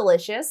fresh and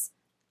delicious,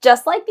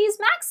 just like these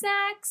Mac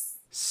snacks.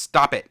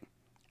 Stop it.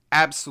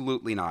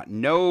 Absolutely not.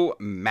 No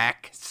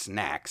Mac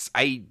snacks.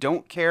 I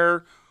don't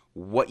care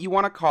what you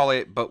want to call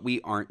it, but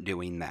we aren't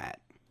doing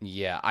that.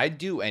 Yeah, I'd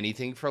do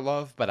anything for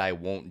love, but I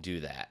won't do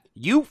that.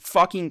 You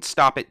fucking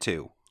stop it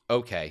too.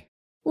 Okay.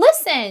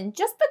 Listen,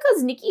 just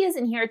because Nikki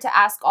isn't here to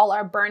ask all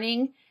our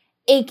burning,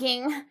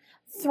 aching,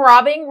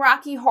 throbbing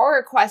Rocky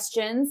Horror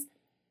questions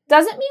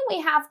doesn't mean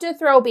we have to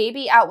throw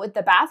baby out with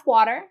the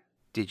bathwater.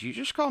 Did you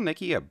just call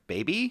Nikki a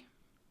baby?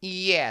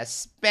 Yeah,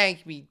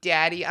 spank me,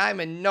 Daddy. I'm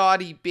a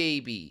naughty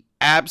baby.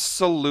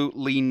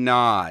 Absolutely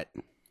not.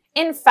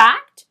 In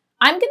fact,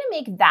 I'm going to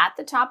make that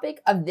the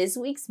topic of this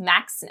week's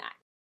Max Snack.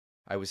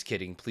 I was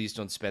kidding. Please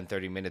don't spend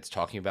 30 minutes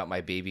talking about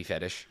my baby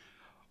fetish.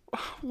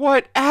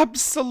 What?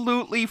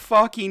 Absolutely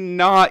fucking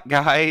not,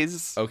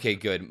 guys. Okay,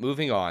 good.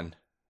 Moving on.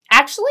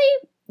 Actually,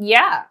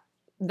 yeah,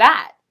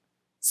 that.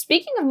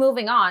 Speaking of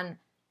moving on,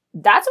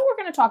 that's what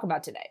we're going to talk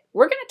about today.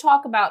 We're going to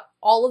talk about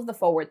all of the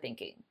forward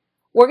thinking.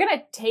 We're going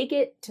to take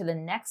it to the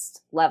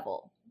next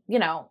level. You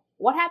know,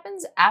 what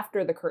happens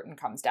after the curtain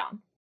comes down?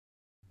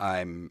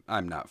 I'm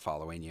not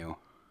following you.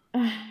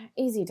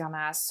 Easy,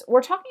 dumbass.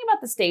 We're talking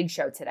about the stage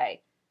show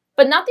today,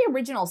 but not the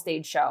original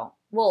stage show.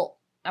 Well,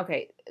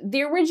 okay,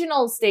 the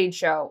original stage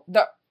show,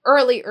 the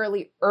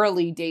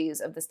early days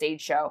of the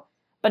stage show,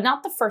 but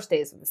not the first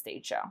days of the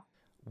stage show.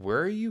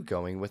 Where are you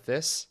going with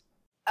this?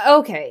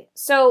 Okay,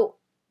 so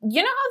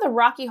you know how the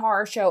Rocky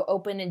Horror Show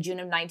opened in June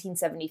of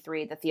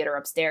 1973 at the theater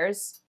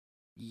upstairs?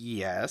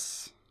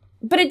 Yes.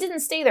 But it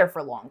didn't stay there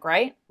for long,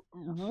 right?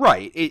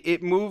 Right.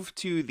 It moved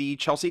to the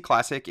Chelsea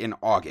Classic in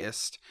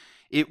August.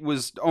 It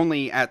was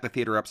only at the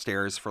theater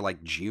upstairs for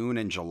like June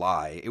and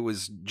July. It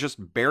was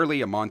just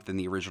barely a month in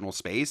the original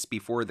space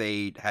before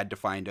they had to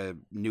find a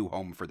new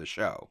home for the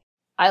show.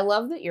 I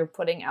love that you're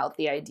putting out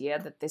the idea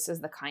that this is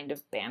the kind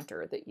of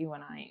banter that you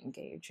and I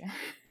engage in.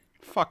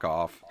 Fuck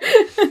off.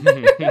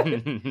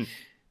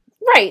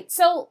 Right,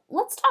 so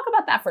let's talk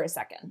about that for a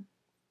second.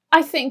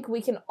 I think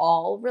we can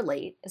all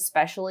relate,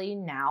 especially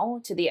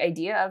now, to the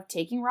idea of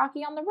taking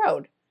Rocky on the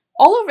road.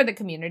 All over the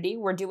community,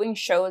 we're doing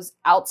shows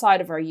outside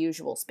of our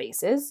usual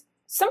spaces.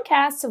 Some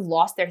casts have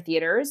lost their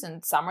theaters,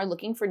 and some are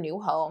looking for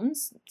new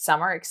homes.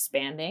 Some are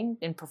expanding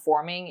and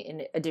performing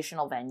in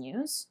additional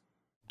venues.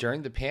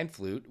 During the Pan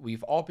Flute,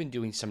 we've all been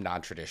doing some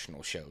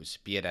non-traditional shows,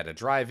 be it at a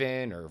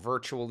drive-in or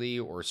virtually,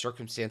 or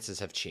circumstances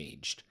have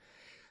changed.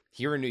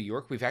 Here in New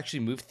York, we've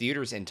actually moved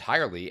theaters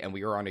entirely, and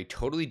we are on a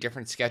totally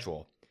different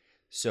schedule.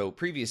 So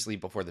previously,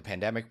 before the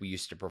pandemic, we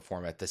used to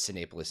perform at the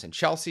Cinépolis in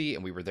Chelsea,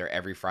 and we were there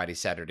every Friday,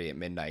 Saturday at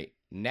midnight.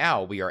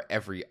 Now we are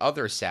every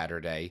other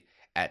Saturday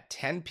at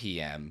 10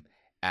 p.m.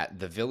 at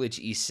the Village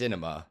East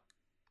Cinema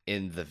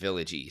in the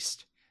Village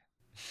East.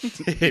 If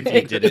you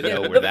didn't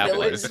know where that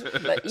was.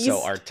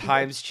 So our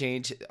times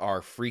change,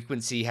 our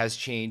frequency has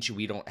changed.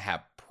 We don't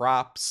have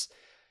props.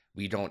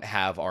 We don't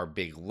have our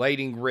big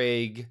lighting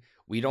rig.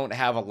 We don't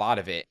have a lot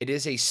of it. It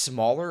is a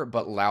smaller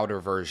but louder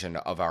version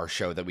of our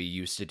show that we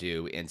used to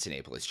do in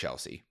Cinépolis,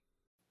 Chelsea.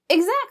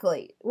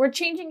 Exactly. We're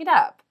changing it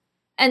up.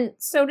 And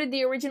so did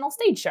the original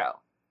stage show.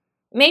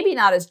 Maybe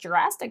not as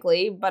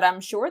drastically, but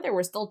I'm sure there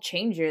were still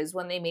changes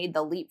when they made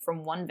the leap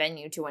from one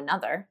venue to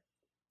another.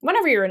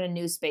 Whenever you're in a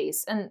new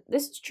space, and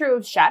this is true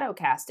of shadow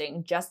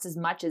casting just as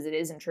much as it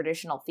is in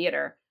traditional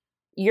theater,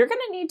 you're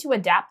going to need to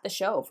adapt the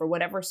show for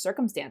whatever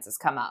circumstances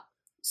come up.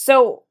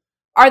 So,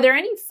 are there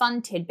any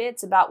fun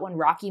tidbits about when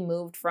Rocky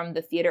moved from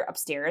the theater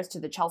upstairs to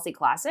the Chelsea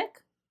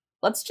Classic?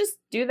 Let's just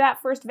do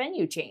that first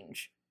venue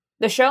change.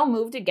 The show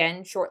moved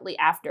again shortly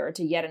after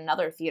to yet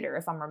another theater,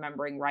 if I'm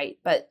remembering right,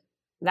 but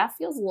that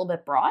feels a little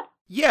bit broad.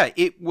 Yeah,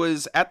 it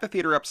was at the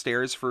theater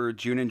upstairs for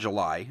June and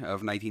July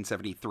of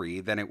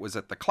 1973. Then it was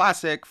at the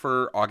Classic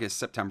for August,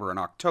 September, and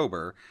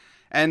October.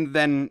 And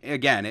then,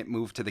 again, it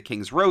moved to the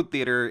King's Road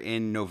Theater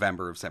in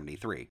November of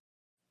 73.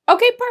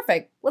 Okay,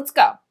 perfect. Let's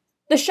go.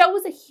 The show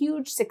was a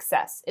huge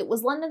success. It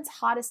was London's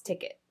hottest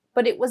ticket,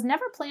 but it was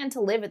never planned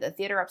to live at the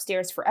theater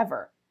upstairs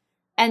forever.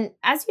 And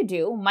as you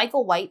do,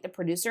 Michael White, the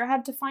producer,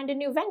 had to find a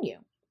new venue.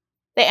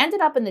 They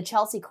ended up in the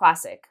Chelsea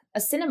Classic,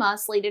 a cinema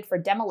slated for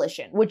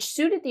demolition, which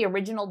suited the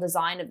original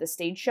design of the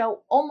stage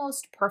show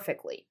almost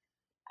perfectly.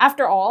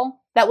 After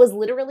all, that was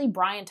literally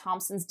Brian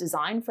Thompson's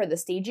design for the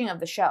staging of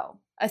the show,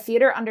 a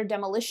theater under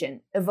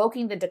demolition,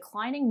 evoking the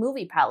declining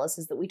movie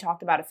palaces that we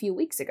talked about a few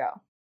weeks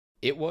ago.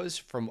 It was,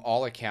 from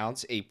all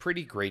accounts, a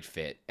pretty great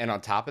fit, and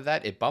on top of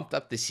that, it bumped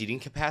up the seating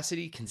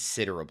capacity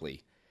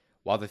considerably.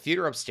 While the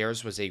theater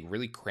upstairs was a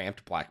really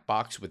cramped black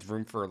box with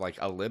room for like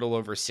a little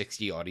over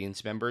 60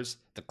 audience members,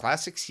 the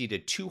Classic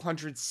seated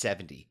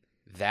 270.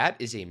 That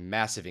is a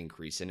massive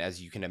increase, and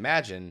as you can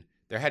imagine,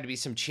 there had to be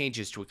some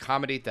changes to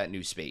accommodate that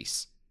new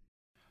space.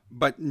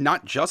 But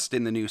not just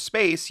in the new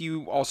space,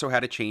 you also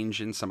had a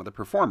change in some of the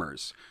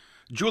performers.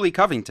 Julie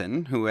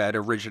Covington, who had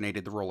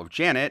originated the role of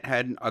Janet,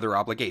 had other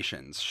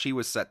obligations. She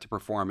was set to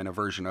perform in a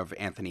version of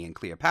Anthony and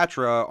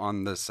Cleopatra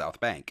on the South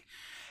Bank.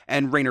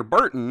 And Rainer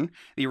Burton,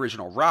 the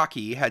original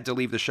Rocky, had to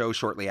leave the show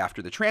shortly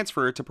after the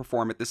transfer to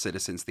perform at the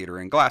Citizens Theatre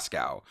in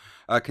Glasgow,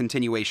 a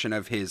continuation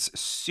of his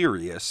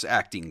serious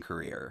acting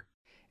career.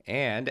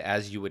 And,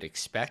 as you would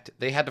expect,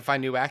 they had to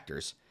find new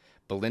actors.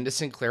 Belinda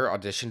Sinclair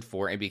auditioned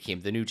for and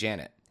became the new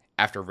Janet.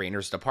 After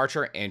Rainer's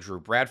departure, Andrew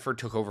Bradford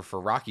took over for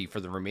Rocky for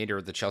the remainder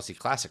of the Chelsea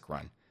Classic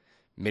run.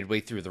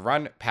 Midway through the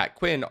run, Pat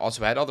Quinn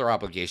also had other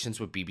obligations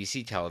with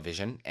BBC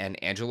Television,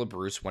 and Angela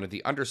Bruce, one of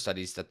the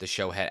understudies that the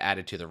show had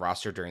added to the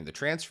roster during the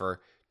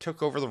transfer,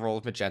 took over the role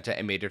of Magenta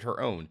and made it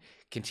her own,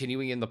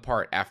 continuing in the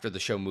part after the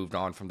show moved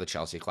on from the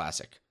Chelsea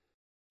Classic.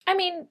 I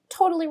mean,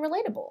 totally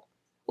relatable.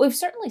 We've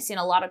certainly seen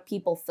a lot of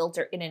people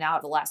filter in and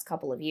out the last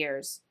couple of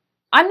years.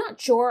 I'm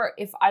not sure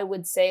if I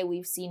would say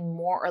we've seen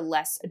more or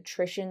less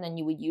attrition than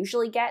you would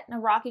usually get in a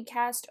Rocky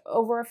cast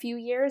over a few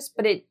years,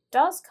 but it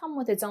does come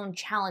with its own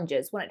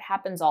challenges when it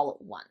happens all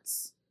at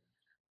once.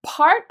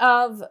 Part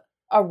of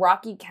a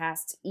Rocky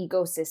cast's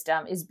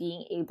ecosystem is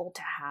being able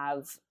to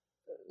have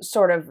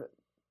sort of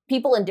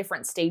people in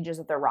different stages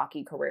of their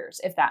Rocky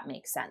careers, if that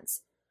makes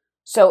sense.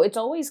 So it's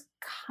always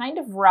kind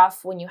of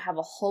rough when you have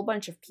a whole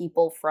bunch of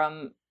people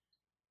from,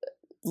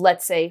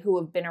 let's say, who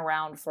have been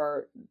around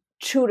for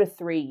 2 to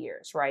 3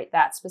 years, right?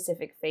 That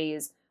specific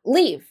phase,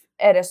 leave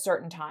at a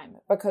certain time,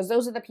 because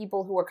those are the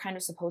people who are kind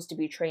of supposed to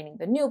be training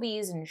the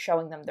newbies and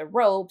showing them the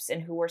ropes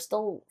and who are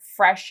still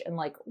fresh and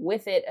like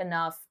with it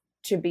enough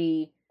to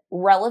be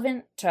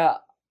relevant to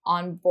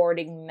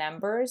onboarding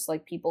members,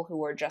 like people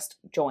who are just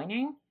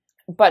joining,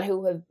 but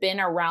who have been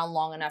around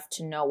long enough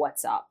to know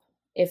what's up,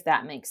 if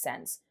that makes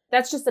sense.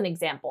 That's just an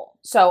example.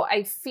 So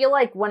I feel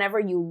like whenever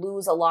you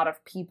lose a lot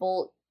of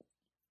people,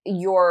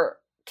 your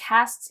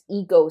cast's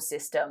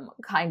ecosystem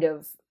kind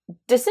of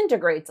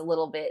disintegrates a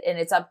little bit, and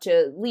it's up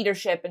to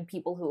leadership and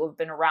people who have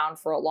been around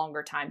for a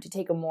longer time to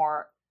take a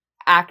more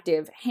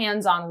active,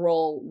 hands-on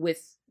role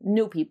with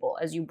new people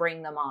as you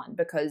bring them on,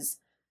 because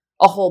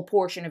a whole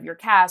portion of your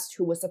cast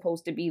who was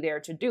supposed to be there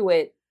to do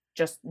it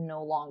just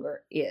no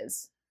longer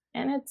is.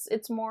 And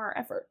it's more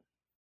effort.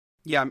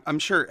 Yeah, I'm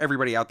sure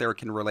everybody out there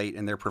can relate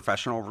in their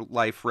professional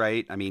life,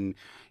 right? I mean,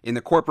 in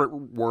the corporate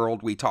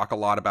world, we talk a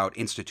lot about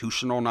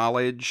institutional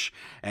knowledge,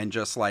 and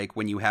just like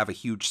when you have a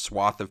huge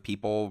swath of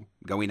people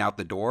going out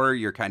the door,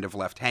 you're kind of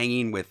left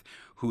hanging with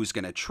who's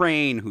going to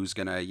train, who's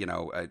going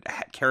to,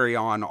 carry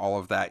on all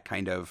of that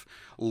kind of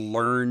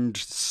learned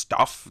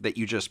stuff that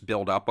you just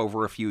build up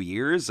over a few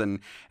years, and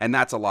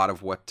that's a lot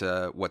of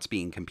what's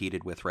being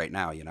competed with right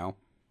now, you know?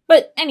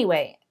 But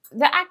anyway,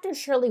 the actors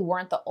surely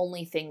weren't the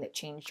only thing that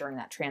changed during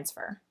that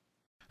transfer.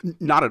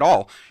 Not at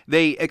all.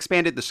 They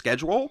expanded the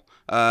schedule.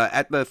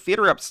 At the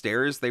theater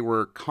upstairs, they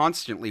were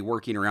constantly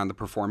working around the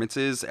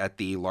performances at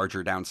the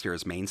larger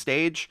downstairs main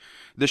stage.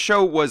 The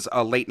show was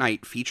a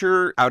late-night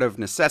feature out of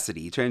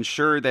necessity to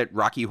ensure that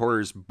Rocky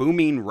Horror's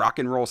booming rock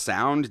and roll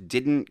sound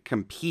didn't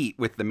compete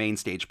with the main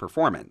stage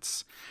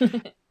performance.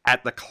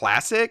 At the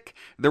Classic,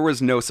 there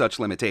was no such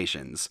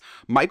limitations.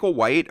 Michael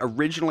White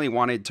originally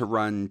wanted to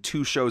run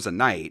 2 shows a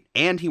night,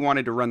 and he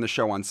wanted to run the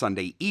show on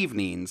Sunday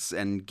evenings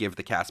and give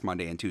the cast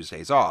Monday and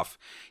Tuesdays off.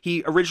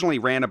 He originally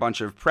ran a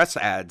bunch of press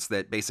ads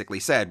that basically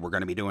said, we're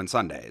going to be doing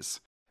Sundays.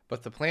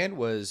 But the plan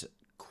was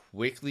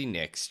quickly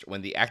nixed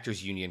when the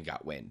actors union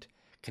got wind.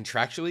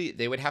 Contractually,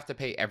 they would have to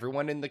pay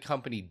everyone in the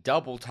company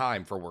double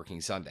time for working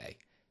Sunday.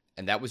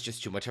 And that was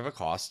just too much of a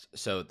cost,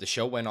 so the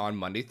show went on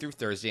Monday through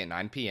Thursday at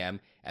 9 p.m.,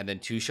 and then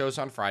 2 shows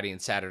on Friday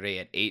and Saturday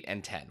at 8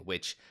 and 10,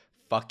 which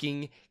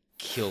fucking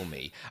kill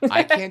me.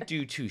 I can't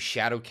do 2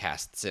 shadow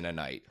casts in a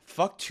night.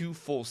 Fuck 2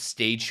 full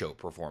stage show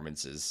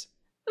performances.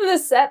 The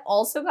set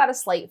also got a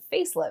slight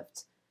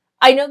facelift.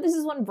 I know this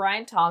is when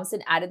Brian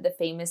Thompson added the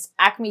famous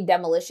Acme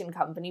Demolition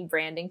Company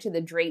branding to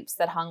the drapes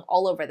that hung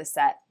all over the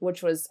set,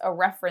 which was a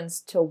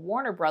reference to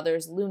Warner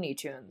Brothers' Looney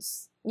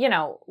Tunes. You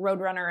know,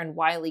 Roadrunner and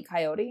Wile E.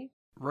 Coyote.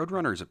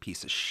 Roadrunner's a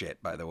piece of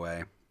shit, by the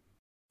way.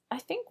 I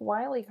think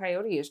Wile E.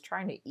 Coyote is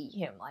trying to eat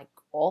him, like,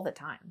 all the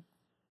time.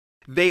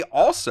 They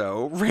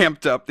also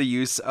ramped up the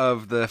use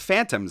of the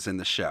Phantoms in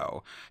the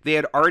show. They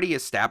had already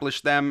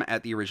established them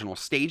at the original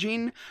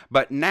staging,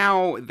 but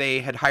now they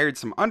had hired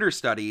some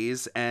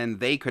understudies, and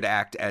they could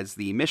act as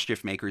the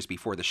mischief makers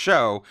before the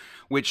show,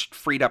 which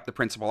freed up the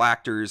principal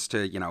actors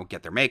to,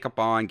 get their makeup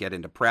on, get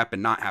into prep,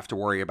 and not have to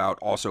worry about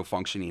also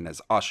functioning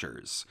as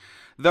ushers.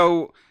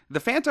 Though the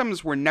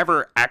Phantoms were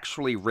never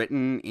actually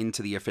written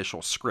into the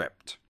official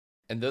script.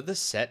 And though the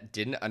set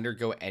didn't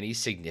undergo any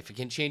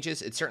significant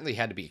changes, it certainly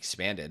had to be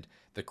expanded.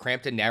 The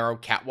cramped and narrow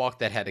catwalk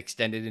that had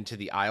extended into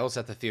the aisles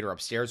at the theater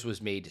upstairs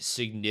was made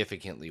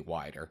significantly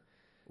wider.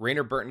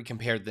 Rainer Burton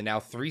compared the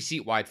now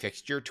 3-seat wide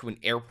fixture to an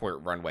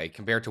airport runway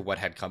compared to what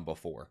had come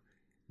before.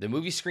 The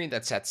movie screen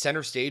that sat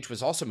center stage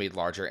was also made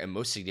larger, and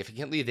most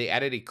significantly, they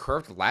added a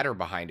curved ladder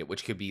behind it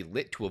which could be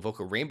lit to evoke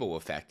a rainbow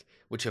effect,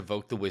 which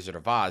evoked the Wizard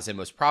of Oz and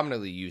most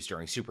prominently used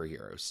during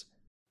superheroes.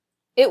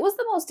 It was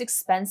the most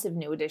expensive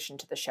new addition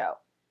to the show.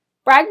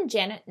 Brad and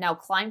Janet now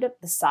climbed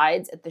up the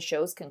sides at the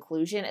show's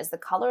conclusion as the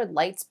colored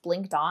lights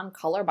blinked on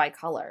color by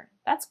color.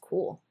 That's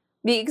cool.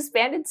 The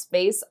expanded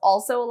space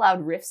also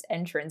allowed Riff's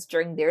entrance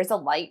during There's a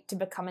Light to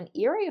become an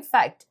eerie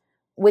effect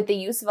with the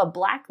use of a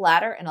black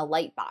ladder and a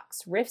light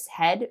box. Riff's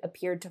head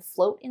appeared to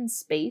float in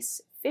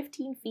space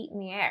 15 feet in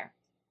the air.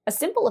 A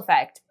simple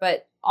effect,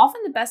 but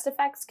often the best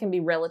effects can be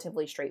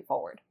relatively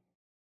straightforward.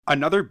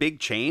 Another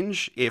big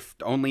change, if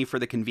only for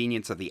the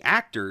convenience of the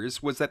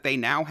actors, was that they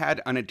now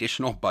had an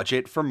additional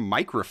budget for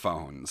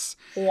microphones.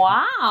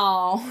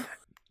 Wow.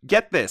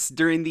 Get this,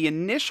 during the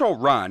initial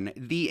run,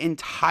 the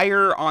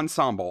entire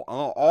ensemble,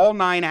 all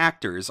 9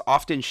 actors,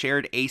 often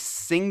shared a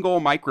single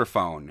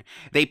microphone.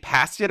 They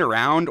passed it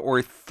around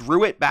or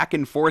threw it back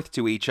and forth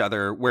to each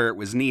other where it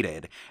was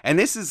needed. And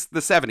this is the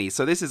 70s,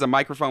 so this is a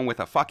microphone with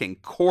a fucking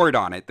cord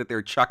on it that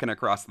they're chucking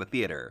across the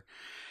theater.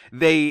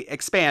 They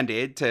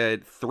expanded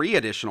to 3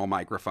 additional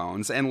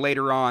microphones, and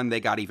later on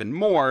they got even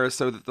more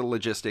so that the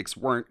logistics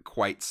weren't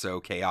quite so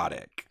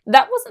chaotic.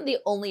 That wasn't the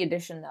only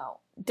addition, though.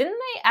 Didn't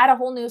they add a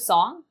whole new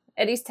song,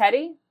 Eddie's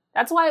Teddy?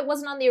 That's why it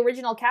wasn't on the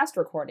original cast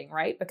recording,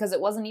 right? Because it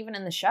wasn't even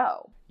in the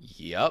show.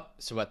 Yep.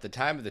 So at the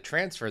time of the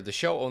transfer, the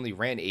show only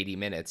ran 80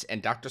 minutes,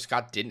 and Dr.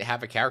 Scott didn't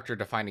have a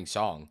character-defining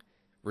song.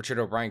 Richard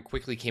O'Brien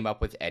quickly came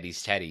up with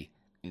Eddie's Teddy.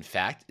 In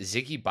fact,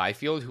 Ziggy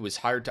Byfield, who was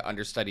hired to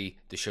understudy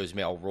the show's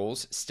male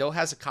roles, still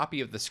has a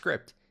copy of the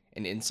script,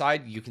 and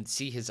inside you can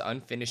see his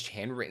unfinished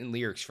handwritten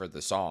lyrics for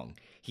the song.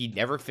 He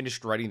never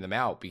finished writing them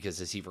out because,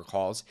 as he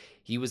recalls,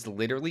 he was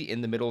literally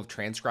in the middle of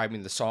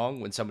transcribing the song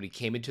when somebody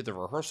came into the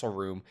rehearsal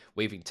room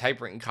waving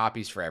typewritten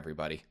copies for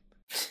everybody.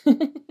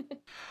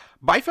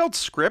 Byfeld's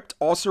script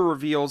also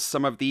reveals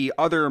some of the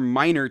other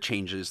minor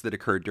changes that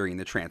occurred during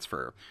the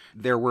transfer.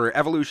 There were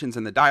evolutions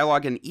in the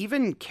dialogue, and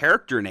even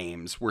character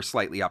names were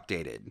slightly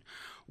updated.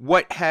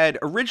 What had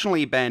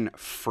originally been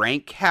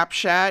Frank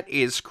Hapschatt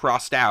is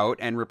crossed out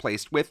and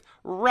replaced with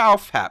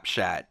Ralph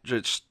Hapschatt,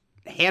 just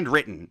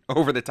handwritten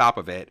over the top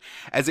of it,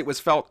 as it was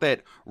felt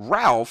that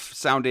Ralph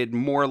sounded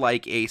more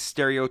like a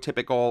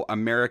stereotypical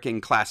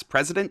American class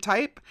president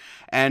type,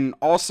 and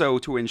also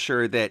to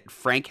ensure that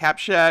Frank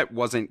Hapschatt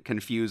wasn't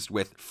confused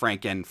with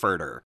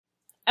Frankenfurter.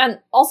 And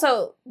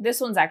also,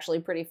 this one's actually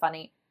pretty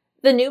funny.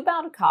 The new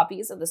bound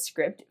copies of the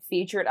script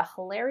featured a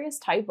hilarious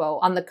typo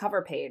on the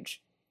cover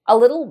page. A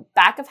little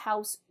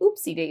back-of-house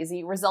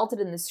oopsie-daisy resulted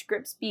in the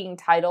scripts being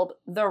titled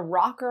The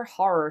Rocker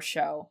Horror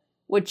Show,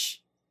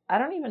 which I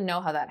don't even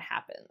know how that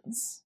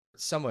happens.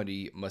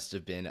 Somebody must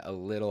have been a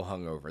little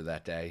hungover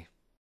that day.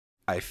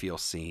 I feel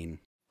seen.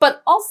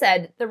 But all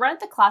said, the run at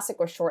the Classic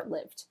was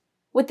short-lived.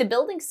 With the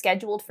building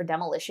scheduled for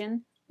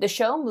demolition, the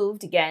show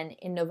moved again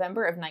in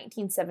November of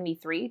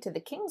 1973 to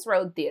the Kings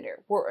Road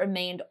Theater, where it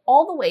remained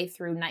all the way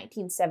through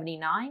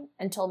 1979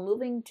 until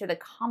moving to the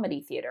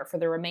Comedy Theater for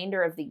the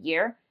remainder of the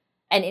year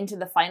and into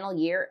the final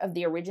year of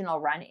the original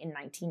run in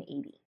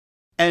 1980.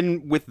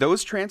 And with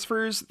those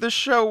transfers, the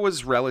show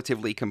was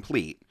relatively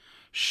complete.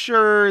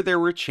 Sure, there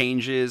were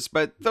changes,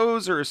 but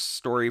those are a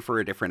story for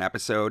a different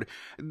episode.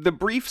 The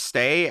brief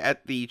stay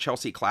at the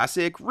Chelsea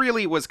Classic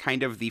really was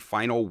kind of the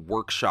final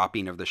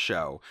workshopping of the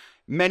show.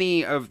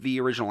 Many of the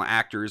original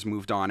actors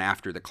moved on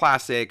after the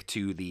Classic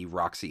to the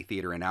Roxy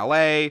Theater in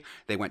LA,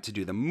 they went to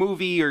do the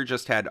movie or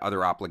just had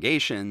other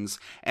obligations,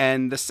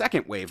 and the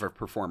second wave of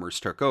performers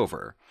took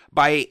over.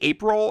 By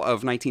April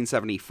of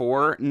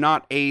 1974,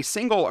 not a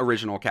single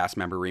original cast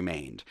member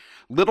remained.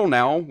 Little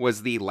Nell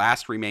was the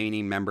last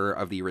remaining member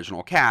of the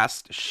original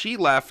cast. She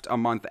left a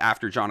month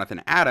after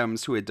Jonathan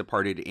Adams, who had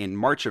departed in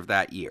March of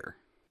that year.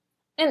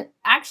 And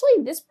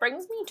actually, this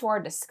brings me to our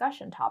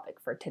discussion topic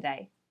for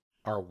today.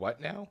 Our what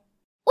now?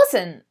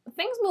 Listen,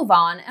 things move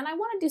on, and I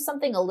want to do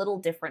something a little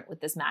different with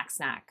this Mac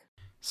snack.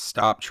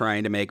 Stop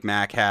trying to make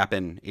Mac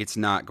happen. It's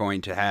not going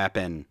to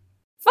happen.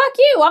 Fuck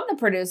you, I'm the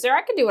producer.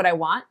 I can do what I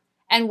want.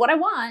 And what I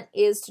want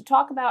is to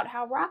talk about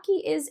how Rocky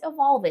is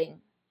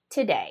evolving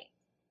today.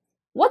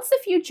 What's the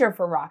future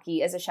for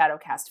Rocky as a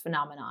Shadowcast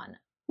phenomenon?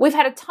 We've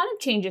had a ton of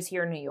changes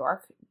here in New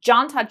York.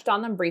 John touched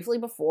on them briefly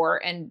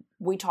before, and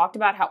we talked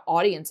about how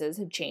audiences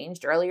have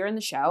changed earlier in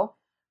the show.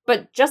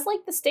 But just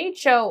like the stage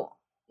show,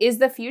 is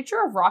the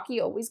future of Rocky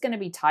always going to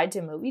be tied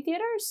to movie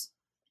theaters?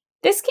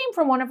 This came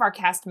from one of our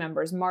cast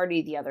members,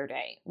 Marty, the other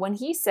day, when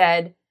he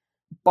said,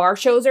 bar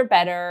shows are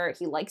better,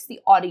 he likes the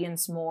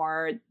audience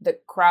more, the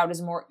crowd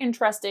is more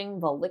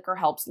interesting, the liquor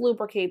helps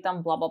lubricate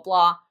them, blah, blah,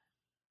 blah.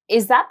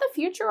 Is that the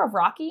future of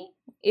Rocky?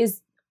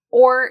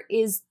 Or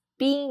is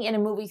being in a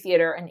movie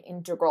theater an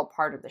integral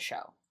part of the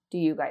show? Do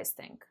you guys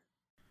think?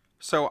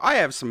 So I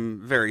have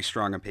some very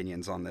strong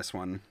opinions on this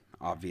one,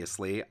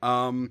 obviously.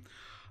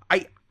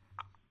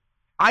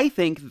 I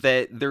think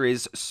that there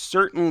is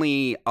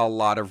certainly a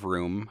lot of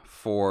room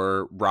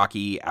for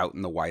Rocky out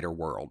in the wider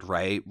world,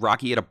 right?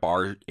 Rocky at a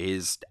bar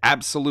is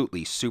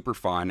absolutely super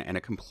fun and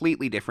a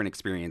completely different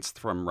experience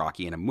from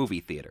Rocky in a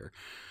movie theater.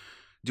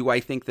 Do I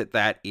think that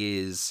that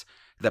is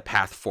the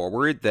path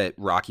forward, that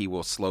Rocky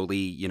will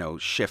slowly,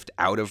 shift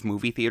out of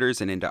movie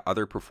theaters and into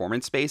other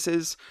performance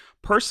spaces?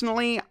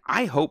 Personally,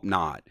 I hope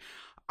not.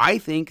 I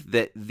think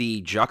that the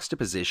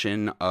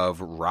juxtaposition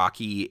of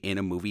Rocky in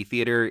a movie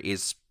theater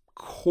is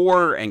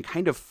core and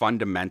kind of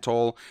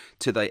fundamental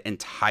to the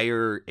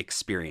entire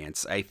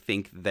experience. I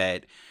think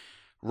that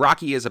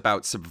Rocky is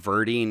about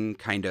subverting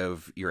kind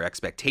of your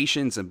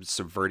expectations and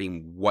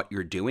subverting what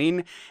you're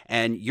doing.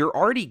 And you're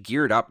already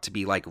geared up to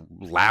be like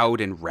loud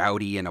and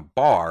rowdy in a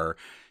bar.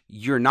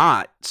 you're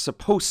not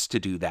supposed to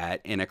do that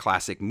in a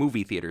classic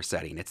movie theater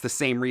setting. It's the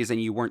same reason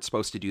you weren't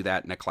supposed to do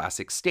that in a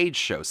classic stage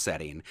show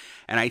setting.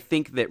 And I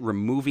think that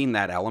removing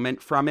that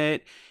element from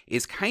it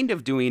is kind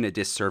of doing a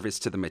disservice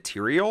to the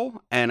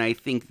material. And I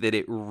think that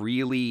it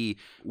really,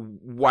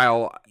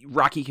 while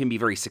Rocky can be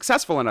very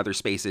successful in other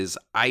spaces,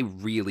 I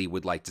really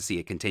would like to see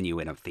it continue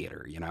in a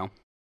theater, you know?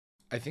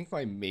 I think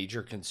my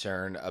major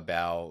concern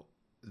about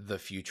the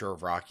future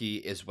of Rocky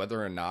is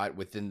whether or not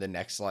within the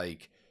next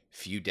like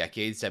few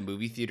decades that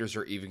movie theaters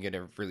are even going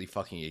to really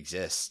fucking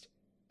exist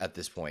at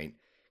this point,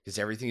 because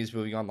everything is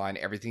moving online,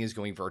 everything is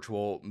going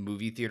virtual.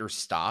 Movie theater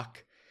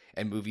stock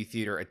and movie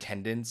theater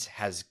attendance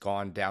has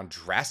gone down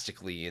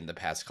drastically in the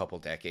past couple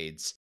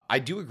decades. I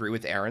do agree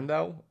with Aaron,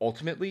 though.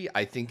 Ultimately,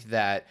 I think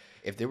that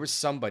if there was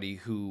somebody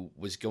who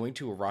was going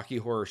to a Rocky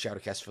Horror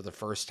Shadowcast for the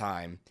first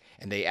time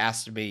and they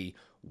asked me,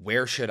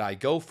 where should I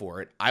go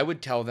for it? I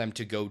would tell them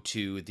to go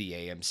to the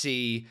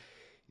AMC,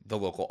 the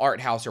local art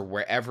house, or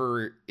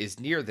wherever is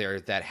near there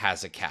that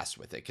has a cast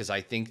with it. Because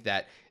I think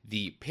that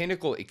the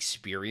pinnacle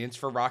experience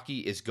for Rocky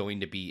is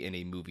going to be in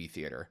a movie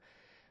theater.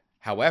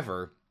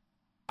 However,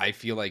 I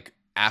feel like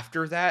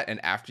after that,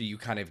 and after you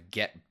kind of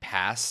get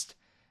past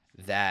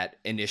that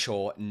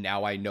initial,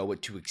 now I know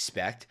what to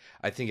expect,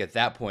 I think at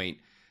that point,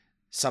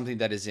 something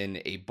that is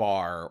in a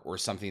bar or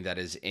something that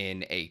is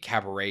in a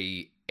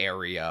cabaret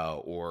area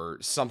or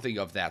something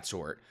of that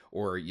sort,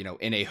 or, you know,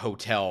 in a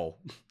hotel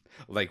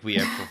like we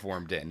have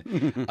performed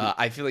in,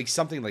 I feel like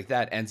something like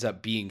that ends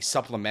up being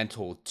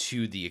supplemental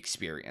to the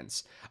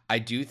experience. I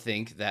do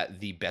think that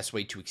the best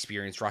way to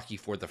experience Rocky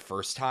for the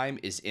first time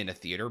is in a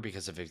theater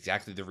because of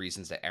exactly the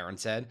reasons that Aaron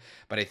said.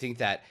 But I think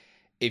that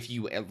if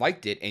you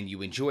liked it and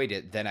you enjoyed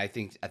it, then I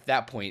think at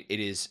that point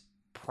it is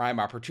prime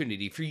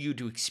opportunity for you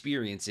to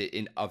experience it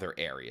in other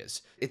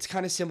areas. It's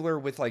kind of similar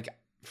with, like,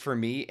 for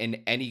me,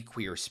 in any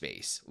queer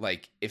space.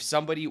 Like, if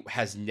somebody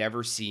has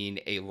never seen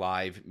a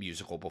live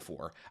musical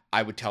before,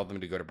 I would tell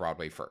them to go to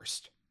Broadway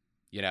first.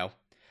 You know,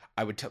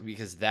 I would tell,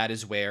 because that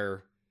is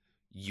where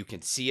you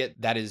can see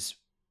it. That is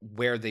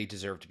where they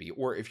deserve to be.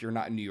 Or if you're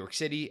not in New York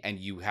City and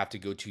you have to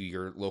go to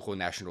your local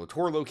national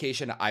tour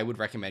location, I would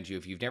recommend you,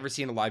 if you've never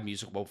seen a live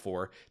musical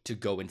before, to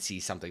go and see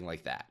something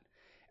like that.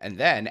 And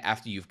then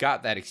after you've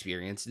got that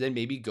experience, then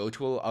maybe go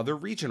to other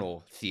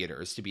regional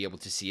theaters to be able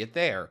to see it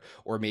there.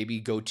 Or maybe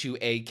go to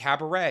a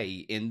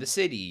cabaret in the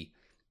city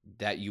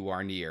that you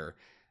are near,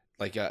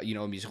 like a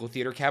musical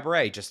theater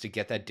cabaret, just to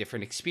get that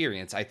different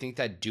experience. I think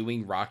that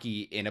doing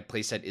Rocky in a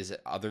place that is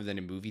other than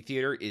a movie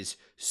theater is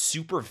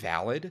super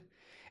valid.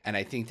 And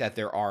I think that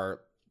there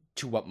are,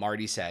 to what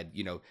Marty said,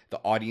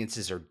 the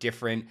audiences are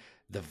different.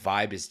 The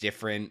vibe is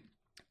different.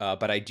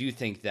 But I do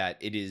think that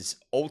it is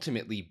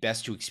ultimately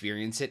best to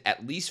experience it,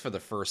 at least for the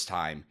first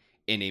time,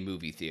 in a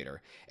movie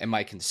theater. And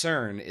my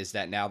concern is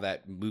that now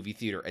that movie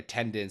theater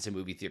attendance and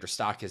movie theater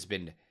stock has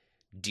been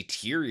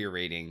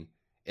deteriorating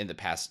in the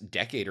past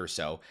decade or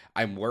so,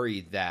 I'm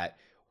worried that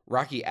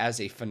Rocky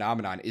as a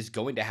phenomenon is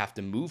going to have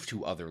to move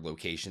to other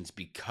locations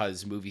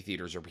because movie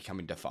theaters are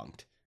becoming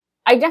defunct.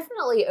 I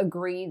definitely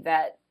agree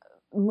that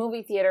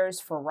movie theaters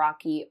for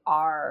Rocky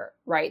are,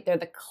 right, they're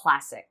the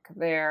classic.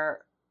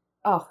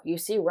 You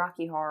see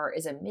Rocky Horror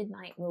is a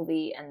midnight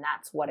movie and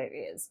that's what it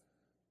is.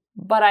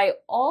 But I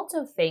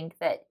also think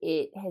that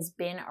it has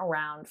been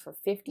around for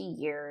 50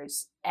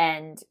 years,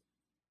 and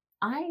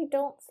I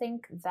don't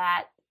think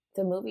that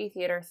the movie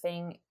theater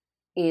thing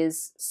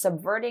is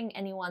subverting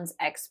anyone's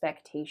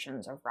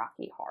expectations of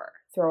Rocky Horror.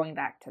 Throwing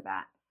back to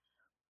that,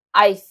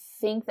 I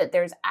think that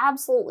there's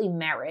absolutely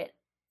merit,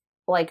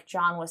 like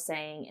John was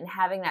saying, in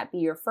having that be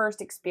your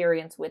first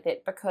experience with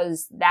it,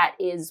 because that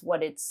is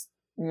what it's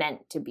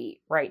meant to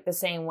be, right? The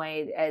same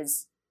way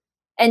as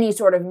any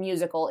sort of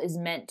musical is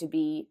meant to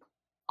be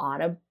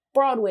on a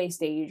Broadway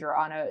stage or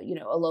on a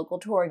local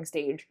touring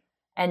stage,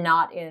 and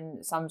not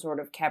in some sort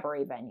of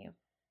cabaret venue.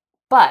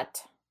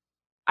 But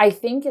I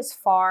think as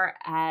far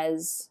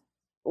as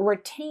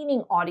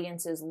retaining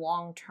audiences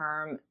long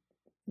term,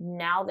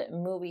 now that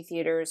movie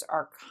theaters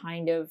are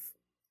kind of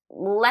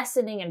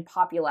lessening in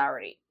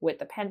popularity with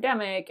the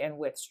pandemic and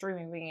with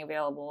streaming being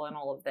available and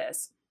all of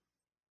this,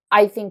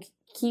 I think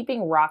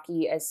keeping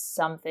Rocky as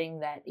something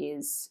that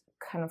is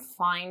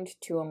confined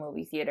to a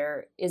movie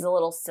theater is a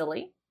little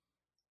silly,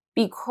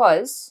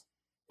 because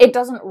it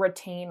doesn't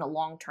retain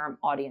long-term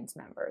audience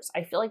members.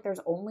 I feel like there's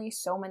only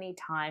so many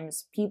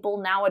times people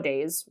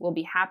nowadays will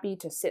be happy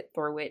to sit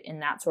through it in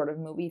that sort of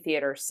movie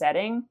theater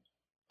setting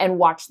and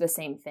watch the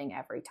same thing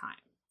every time.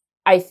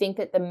 I think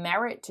that the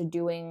merit to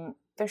doing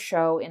the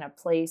show in a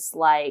place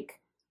like,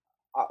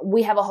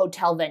 we have a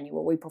hotel venue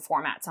where we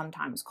perform at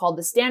sometimes called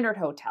the Standard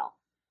Hotel.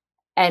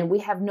 And we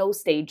have no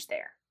stage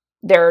there.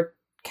 There are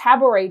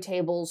cabaret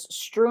tables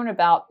strewn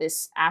about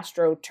this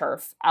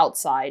AstroTurf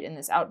outside in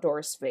this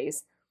outdoor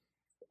space.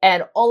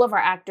 And all of our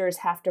actors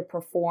have to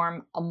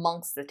perform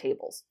amongst the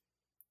tables.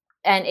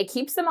 And it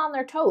keeps them on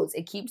their toes.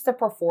 It keeps the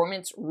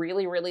performance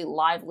really, really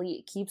lively.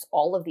 It keeps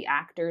all of the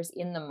actors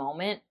in the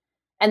moment.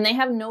 And they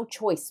have no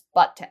choice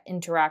but to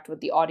interact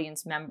with the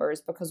audience members,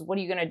 because what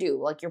are you going to do?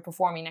 Like, you're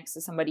performing next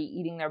to somebody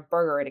eating their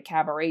burger at a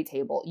cabaret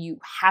table. You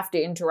have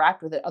to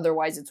interact with it.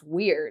 Otherwise, it's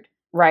weird,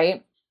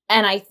 right?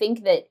 And I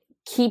think that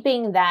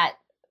keeping that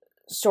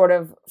sort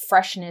of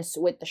freshness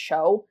with the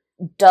show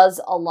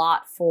does a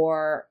lot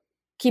for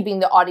keeping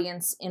the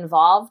audience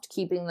involved,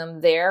 keeping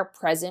them there,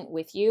 present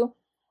with you,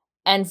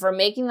 and for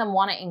making them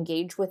want to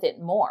engage with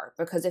it more.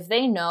 Because if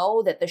they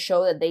know that the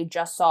show that they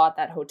just saw at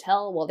that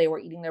hotel while they were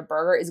eating their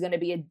burger is going to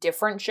be a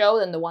different show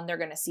than the one they're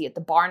going to see at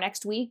the bar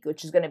next week,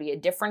 which is going to be a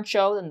different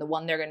show than the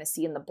one they're going to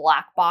see in the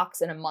black box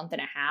in a month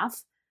and a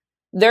half,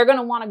 they're going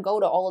to want to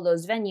go to all of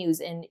those venues.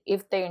 And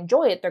if they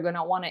enjoy it, they're going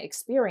to want to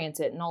experience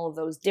it in all of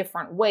those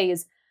different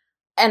ways.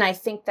 And I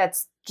think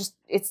that's just,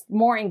 it's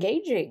more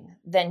engaging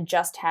than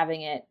just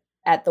having it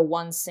at the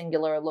one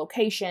singular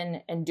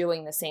location and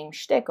doing the same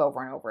shtick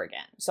over and over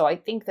again. So I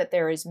think that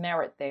there is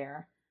merit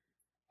there.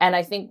 And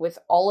I think with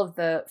all of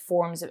the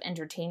forms of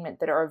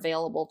entertainment that are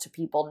available to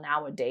people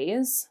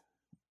nowadays,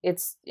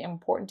 it's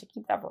important to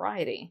keep that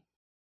variety.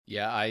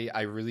 Yeah,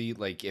 I really,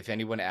 like, if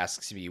anyone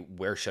asks me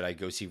where should I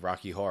go see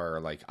Rocky Horror,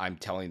 like, I'm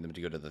telling them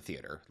to go to the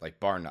theater, like,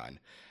 bar none,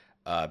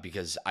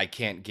 because I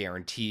can't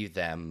guarantee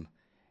them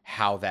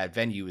how that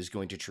venue is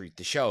going to treat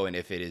the show and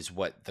if it is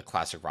what the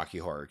classic Rocky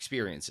Horror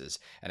experience is.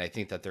 And I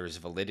think that there's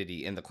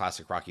validity in the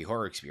classic Rocky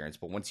Horror experience,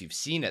 but once you've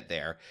seen it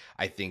there,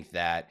 I think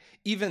that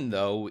even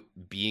though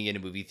being in a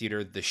movie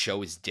theater, the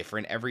show is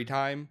different every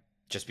time,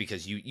 just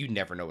because you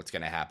never know what's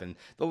going to happen.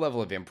 The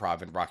level of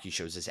improv in Rocky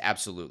shows is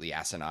absolutely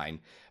asinine,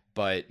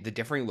 but the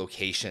differing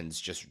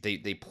locations just, they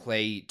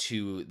play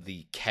to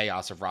the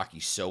chaos of Rocky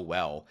so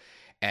well.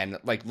 And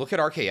like, look at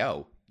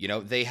RKO. You know,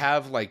 they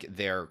have like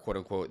their quote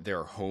unquote,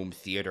 their home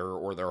theater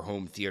or their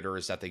home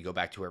theaters that they go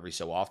back to every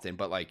so often.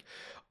 But like,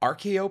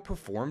 RKO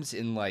performs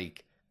in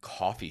like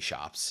coffee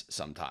shops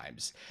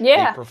sometimes.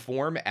 Yeah. They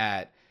perform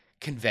at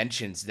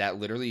conventions that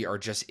literally are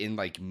just in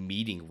like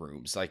meeting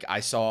rooms. Like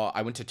I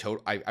went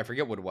to I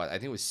forget what it was. I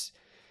think it was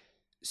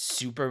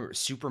Super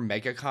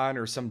MegaCon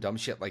or some dumb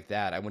shit like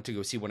that. I went to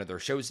go see one of their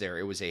shows there.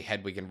 It was a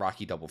Hedwig and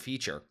Rocky double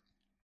feature.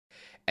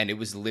 And it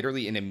was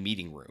literally in a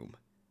meeting room.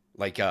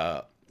 Like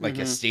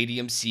a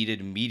stadium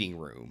seated meeting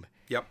room.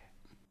 Yep.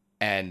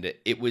 And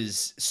it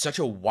was such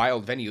a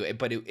wild venue,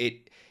 but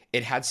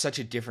it had such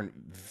a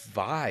different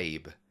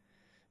vibe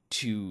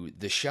to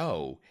the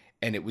show,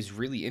 and it was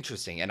really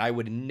interesting. And I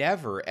would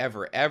never,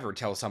 ever, ever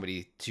tell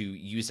somebody to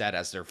use that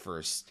as their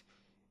first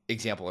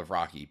example of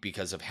Rocky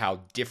because of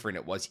how different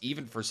it was,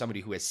 even for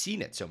somebody who has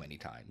seen it so many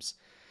times.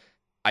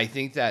 I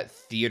think that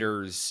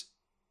theaters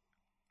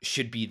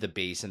should be the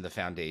base and the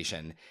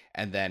foundation,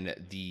 and then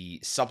the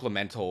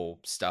supplemental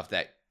stuff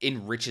that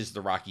enriches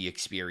the Rocky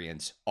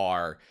experience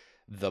are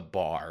the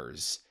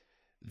bars,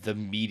 the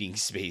meeting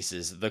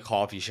spaces, the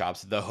coffee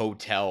shops, the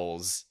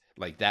hotels,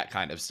 like that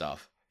kind of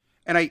stuff.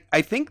 And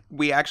I think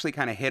we actually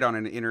kind of hit on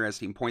an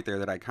interesting point there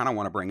that I kind of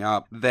want to bring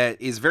up that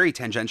is very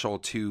tangential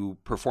to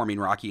performing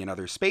Rocky in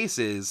other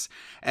spaces.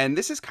 And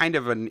this is kind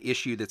of an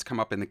issue that's come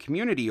up in the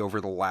community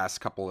over the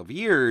last couple of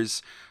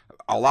years,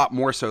 a lot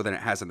more so than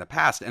it has in the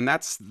past. And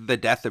that's the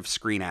death of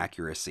screen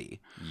accuracy.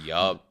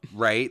 Yup.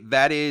 Right?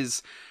 That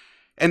is...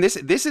 And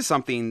this is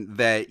something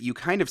that you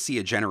kind of see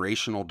a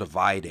generational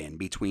divide in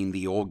between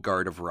the old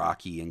guard of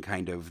Rocky and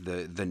kind of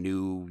the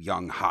new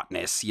young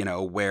hotness, you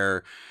know,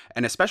 where,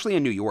 and especially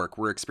in New York,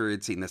 we're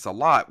experiencing this a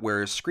lot,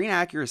 where screen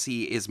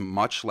accuracy is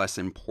much less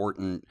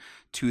important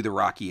to the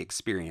Rocky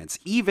experience,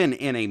 even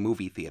in a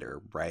movie theater,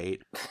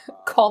 right?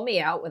 Call me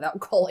out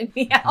without calling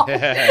me out.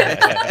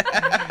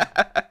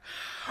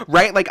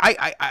 Right? Like,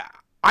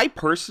 I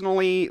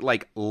personally,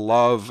 like,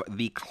 love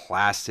the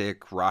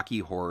classic Rocky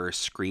Horror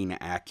screen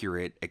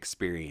accurate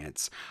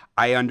experience.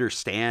 I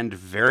understand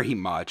very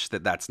much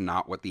that that's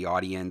not what the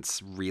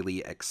audience really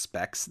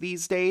expects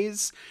these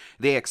days.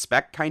 They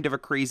expect kind of a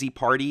crazy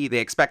party. They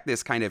expect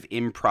this kind of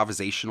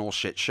improvisational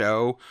shit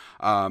show.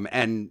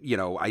 And, you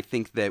know, I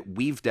think that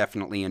we've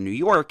definitely in New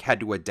York had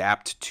to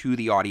adapt to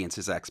the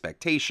audience's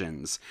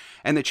expectations.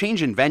 And the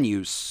change in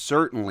venues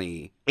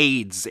certainly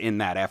aids in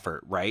that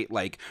effort, right?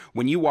 Like,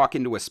 when you walk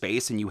into a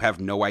space and you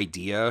have no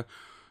idea,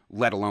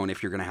 let alone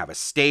if you're going to have a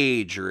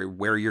stage or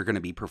where you're going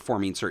to be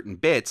performing certain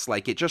bits,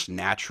 like, it just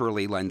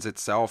naturally lends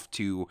itself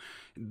to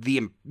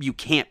you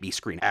can't be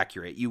screen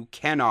accurate. You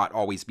cannot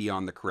always be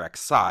on the correct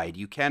side.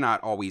 You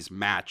cannot always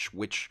match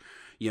which,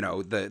 you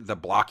know, the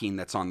blocking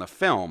that's on the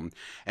film.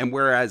 And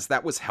whereas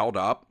that was held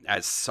up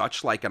as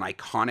such like an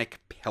iconic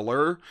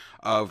pillar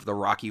of the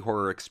Rocky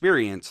Horror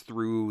experience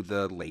through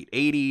the late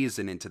 80s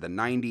and into the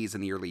 90s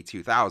and the early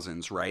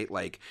 2000s, right?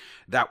 Like,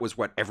 that was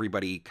what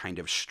everybody kind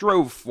of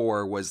strove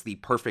for, was the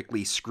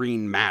perfectly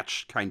screen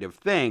matched kind of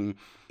thing.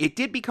 It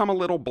did become a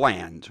little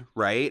bland,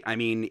 right? I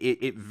mean,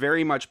 it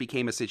very much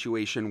became a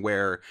situation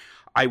where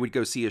I would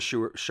go see a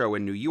show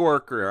in New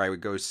York, or I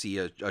would go see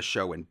a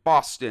show in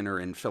Boston or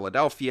in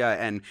Philadelphia,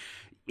 and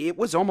it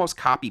was almost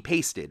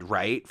copy-pasted,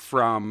 right,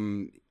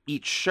 from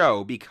each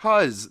show,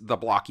 because the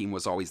blocking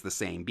was always the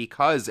same,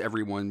 because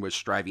everyone was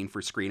striving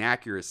for screen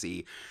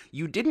accuracy,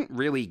 you didn't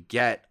really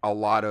get a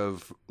lot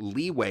of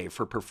leeway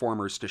for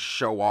performers to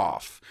show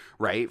off,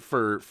 right?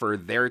 For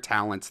their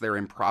talents, their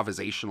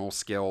improvisational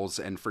skills,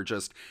 and for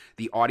just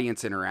the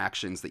audience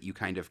interactions that you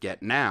kind of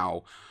get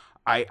now.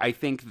 I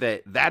think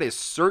that is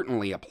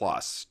certainly a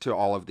plus to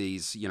all of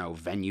these,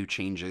 venue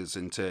changes,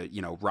 and to,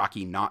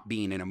 Rocky not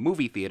being in a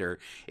movie theater.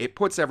 It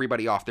puts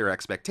everybody off their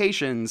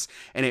expectations,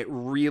 and it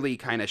really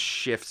kind of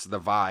shifts the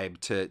vibe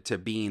to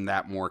being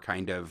that more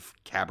kind of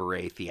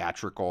cabaret,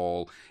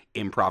 theatrical,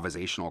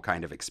 improvisational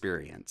kind of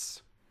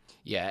experience.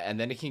 Yeah, and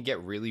then it can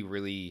get really,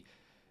 really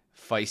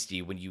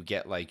feisty when you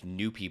get like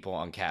new people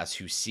on cast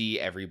who see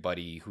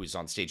everybody who's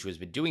on stage who has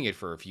been doing it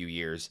for a few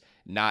years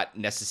not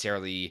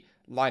necessarily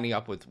lining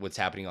up with what's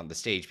happening on the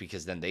stage,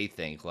 because then they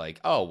think like,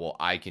 oh, well,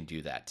 I can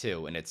do that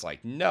too. And it's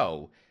like,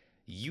 no,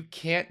 you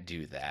can't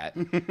do that.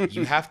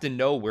 You have to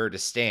know where to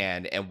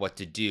stand and what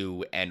to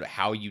do and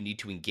how you need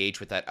to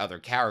engage with that other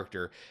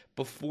character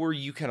before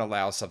you can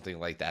allow something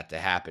like that to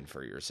happen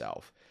for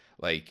yourself.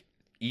 Like,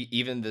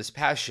 even this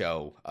past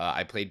show,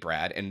 I played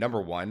Brad, and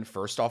number one,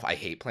 first off, I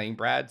hate playing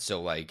Brad,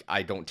 so like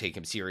I don't take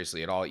him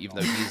seriously at all, even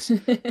though he's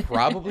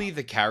probably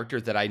the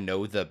character that I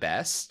know the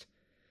best.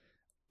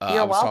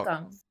 You're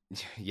welcome.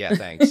 Yeah,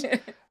 thanks.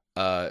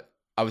 I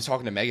was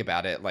talking to Meg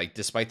about it. Like,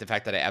 despite the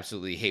fact that I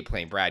absolutely hate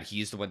playing Brad,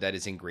 he's the one that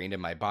is ingrained in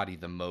my body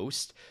the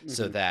most,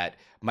 so that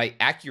my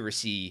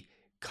accuracy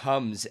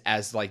comes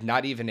as like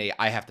not even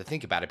I have to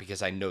think about it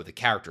because I know the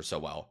character so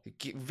well.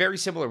 Very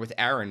similar with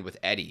Aaron with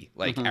Eddie.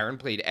 Like Aaron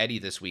played Eddie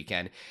this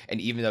weekend,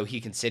 and even though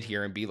he can sit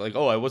here and be like,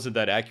 oh, I wasn't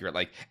that accurate,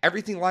 like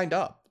everything lined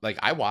up. Like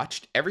I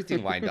watched,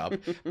 everything lined up,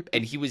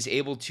 and he was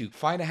able to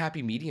find a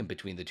happy medium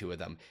between the two of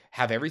them,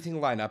 have everything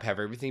line up, have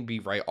everything be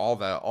right, all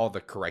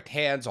the correct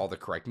hands, all the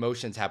correct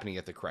motions happening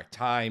at the correct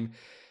time.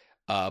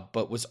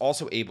 But was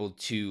also able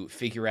to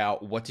figure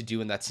out what to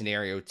do in that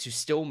scenario to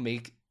still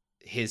make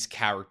his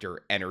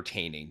character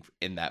entertaining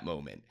in that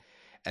moment.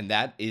 And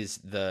that is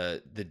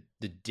the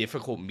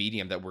difficult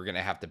medium that we're going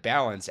to have to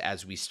balance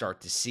as we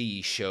start to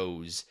see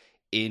shows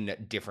in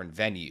different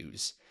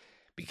venues,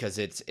 because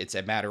it's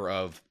a matter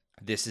of,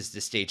 this is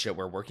the stage that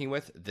we're working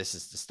with, this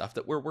is the stuff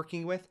that we're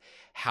working with.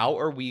 How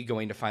are we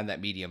going to find that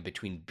medium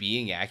between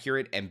being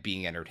accurate and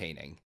being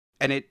entertaining?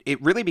 And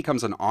it really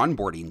becomes an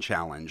onboarding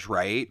challenge,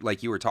 right?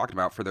 Like you were talking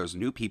about, for those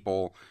new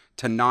people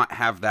to not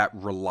have that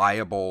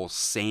reliable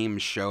same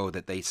show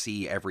that they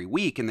see every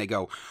week. And they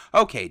go,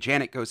 okay,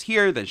 Janet goes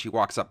here, then she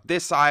walks up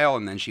this aisle,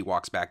 and then she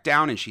walks back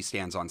down and she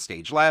stands on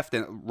stage left.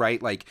 And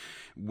right, like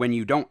when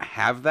you don't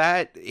have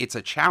that, it's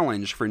a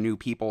challenge for new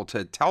people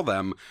to tell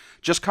them,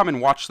 just come and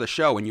watch the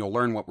show and you'll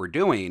learn what we're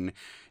doing.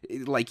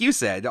 Like you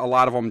said, a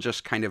lot of them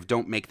just kind of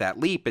don't make that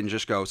leap and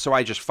just go, so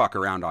I just fuck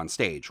around on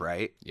stage,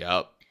 right?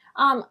 Yep.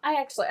 I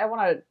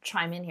want to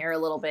chime in here a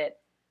little bit.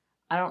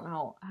 I don't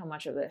know how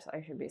much of this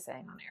I should be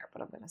saying on air,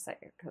 but I'm going to say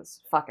it because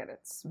fuck it,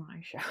 it's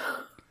my show.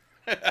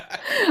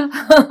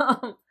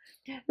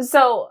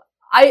 So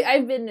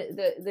I've been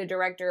the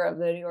director of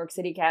the New York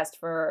City cast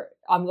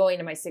I'm going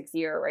to my 6th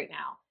year right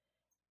now.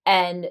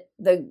 And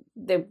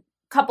the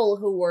couple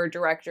who were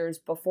directors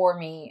before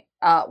me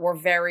were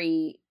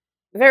very,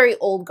 very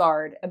old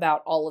guard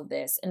about all of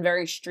this and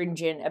very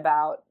stringent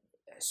about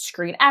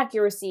screen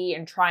accuracy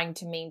and trying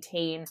to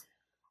maintain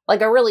like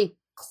a really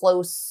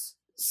close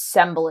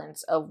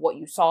semblance of what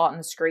you saw on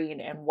the screen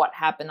and what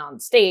happened on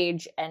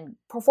stage. And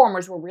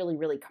performers were really,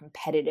 really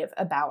competitive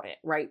about it,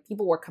 right?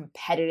 People were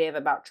competitive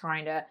about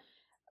trying to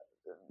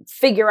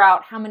figure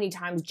out how many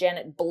times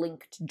Janet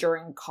blinked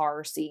during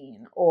car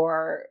scene,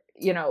 or,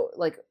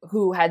 like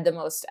who had the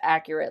most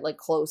accurate, like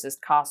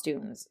closest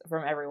costumes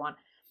from everyone.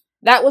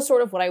 That was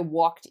sort of what I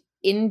walked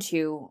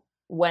into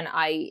when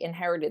I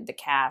inherited the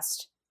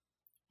cast.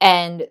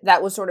 And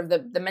that was sort of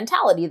the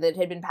mentality that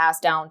had been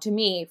passed down to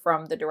me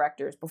from the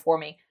directors before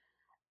me.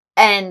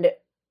 And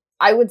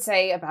I would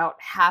say about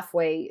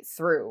halfway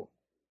through,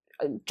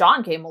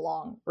 John came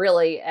along,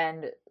 really,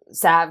 and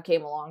Sav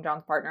came along,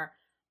 John's partner.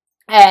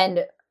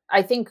 And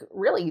I think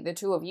really the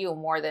two of you,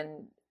 more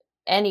than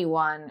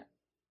anyone,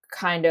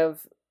 kind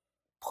of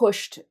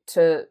pushed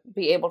to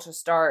be able to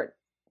start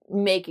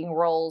making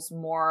roles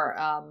more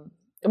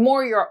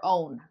your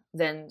own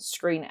than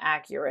screen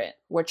accurate,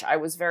 which I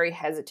was very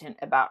hesitant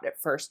about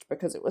at first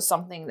because it was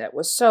something that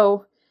was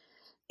so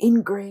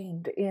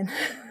ingrained in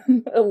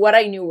what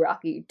I knew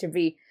Rocky to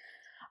be.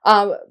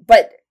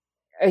 But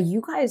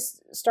you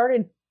guys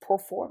started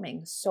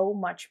performing so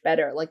much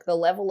better. Like the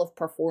level of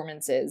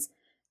performances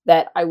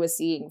that I was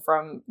seeing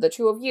from the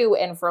two of you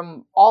and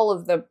from all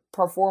of the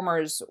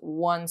performers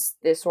once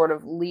this sort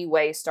of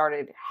leeway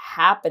started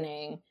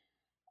happening,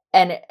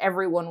 and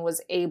everyone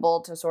was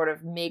able to sort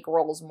of make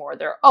roles more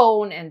their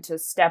own and to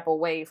step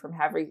away from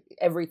having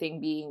everything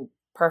being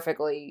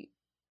perfectly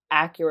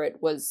accurate,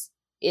 was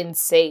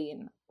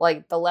insane.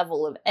 Like the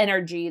level of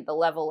energy, the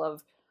level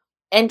of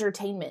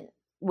entertainment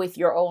with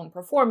your own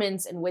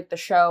performance and with the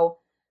show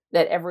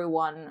that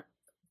everyone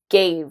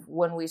gave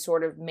when we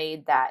sort of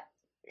made that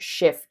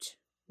shift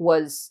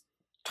was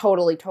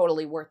totally,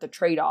 totally worth the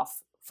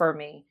trade-off for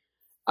me.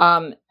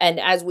 And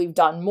as we've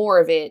done more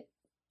of it,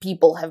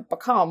 people have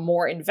become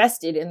more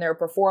invested in their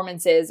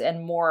performances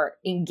and more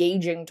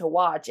engaging to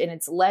watch. And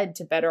it's led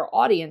to better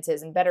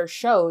audiences and better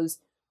shows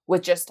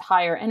with just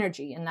higher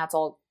energy. And that's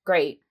all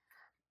great.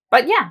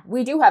 But yeah,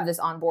 we do have this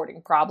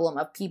onboarding problem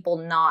of people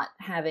not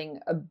having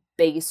a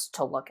base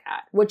to look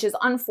at, which is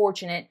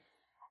unfortunate.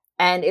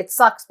 And it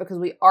sucks because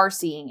we are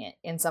seeing it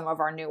in some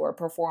of our newer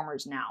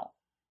performers now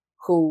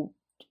who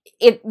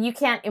you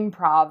can't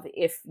improv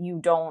if you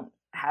don't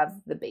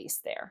have the base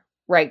there,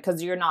 right?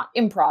 Because you're not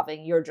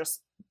improving, you're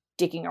just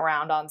dicking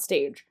around on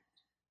stage.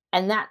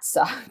 And that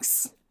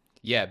sucks.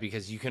 Yeah,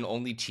 because you can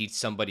only teach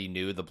somebody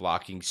new the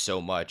blocking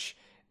so much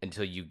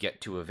until you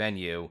get to a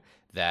venue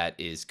that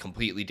is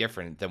completely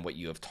different than what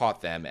you have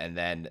taught them. And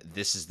then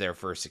this is their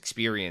first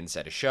experience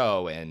at a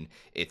show and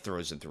it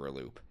throws them through a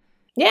loop.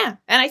 Yeah.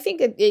 And I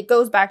think it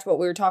goes back to what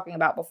we were talking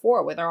about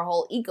before with our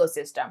whole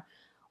ecosystem,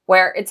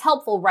 where it's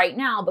helpful right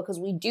now because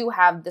we do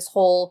have this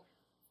whole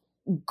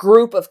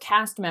group of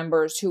cast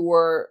members who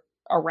were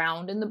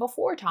around in the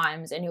before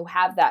times and who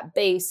have that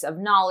base of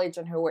knowledge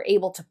and who were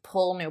able to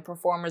pull new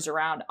performers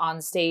around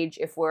on stage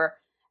if we're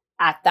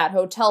at that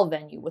hotel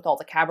venue with all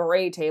the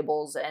cabaret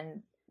tables,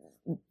 and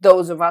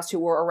those of us who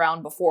were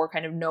around before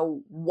kind of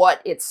know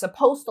what it's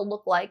supposed to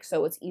look like,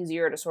 so it's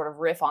easier to sort of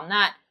riff on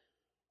that.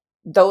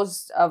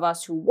 Those of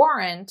us who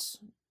weren't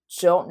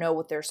don't know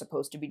what they're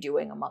supposed to be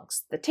doing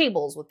amongst the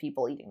tables with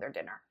people eating their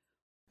dinner.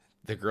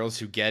 The girls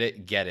who get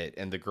it,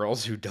 and the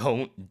girls who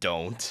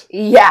don't.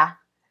 Yeah.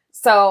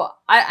 So,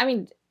 I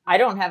mean, I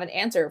don't have an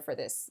answer for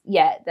this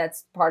yet.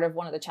 That's part of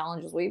one of the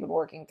challenges we've been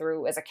working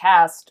through as a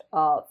cast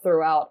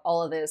throughout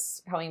all of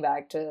this coming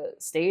back to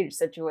stage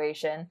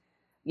situation.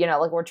 You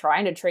know, like we're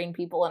trying to train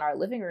people in our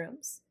living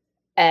rooms,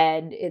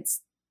 and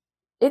it's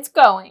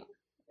going,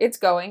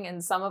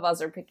 and some of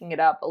us are picking it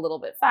up a little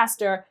bit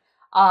faster.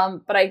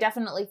 But I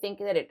definitely think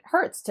that it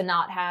hurts to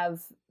not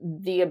have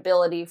the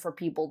ability for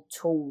people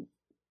to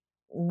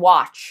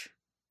watch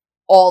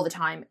all the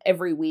time,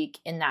 every week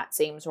in that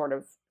same sort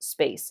of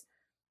space.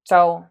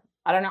 So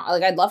I don't know,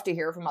 like I'd love to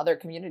hear from other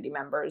community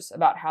members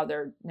about how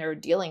they're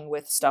dealing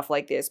with stuff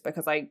like this,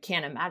 because I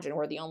can't imagine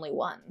we're the only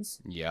ones.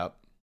 Yep.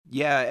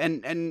 Yeah,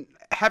 and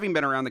having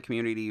been around the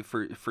community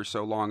for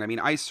so long, I mean,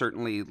 I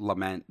certainly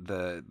lament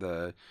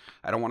the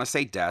I don't want to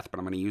say death, but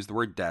I'm going to use the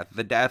word death.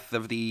 The death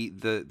of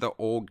the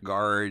old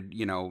guard,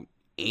 you know,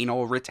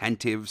 anal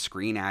retentive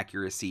screen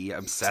accuracy,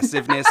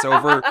 obsessiveness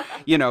over,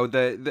 you know,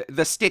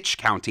 the stitch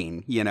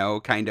counting, you know,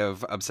 kind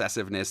of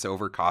obsessiveness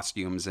over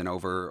costumes and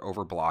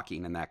over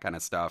blocking and that kind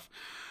of stuff.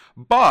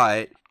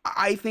 But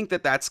I think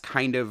that that's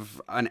kind of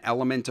an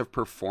element of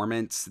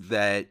performance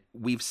that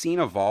we've seen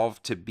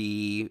evolve to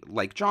be,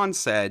 like John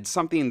said,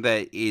 something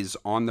that is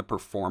on the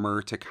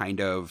performer to kind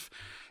of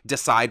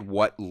decide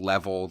what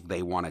level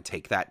they want to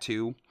take that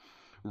to.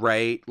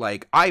 Right?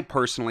 Like, I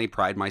personally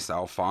pride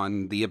myself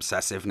on the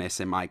obsessiveness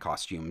in my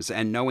costumes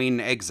and knowing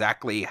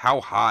exactly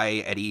how high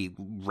Eddie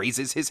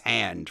raises his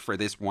hand for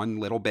this one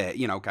little bit,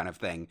 you know, kind of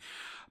thing.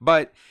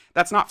 But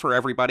that's not for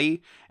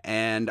everybody.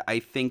 And I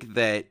think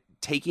that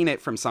taking it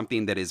from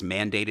something that is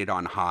mandated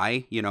on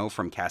high, you know,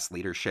 from cast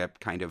leadership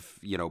kind of,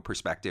 you know,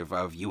 perspective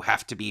of you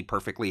have to be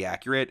perfectly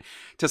accurate,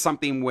 to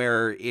something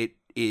where it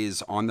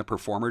is on the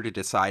performer to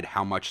decide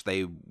how much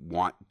they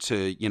want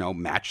to, you know,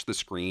 match the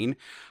screen.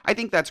 I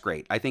think that's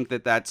great. I think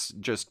that that's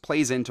just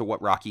plays into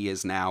what Rocky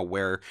is now,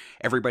 where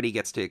everybody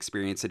gets to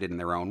experience it in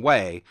their own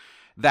way.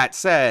 That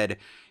said,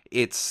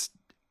 it's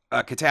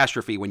a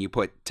catastrophe when you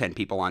put 10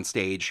 people on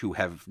stage who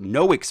have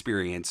no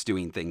experience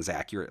doing things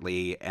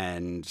accurately,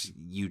 and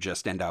you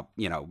just end up,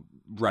 you know,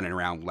 running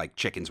around like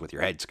chickens with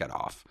your heads cut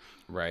off.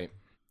 Right.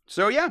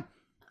 So, yeah.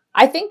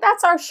 I think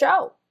that's our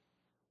show.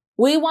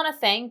 We want to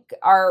thank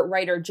our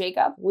writer,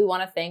 Jacob. We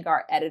want to thank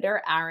our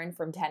editor, Aaron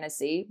from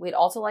Tennessee. We'd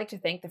also like to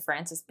thank the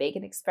Francis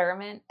Bacon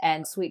Experiment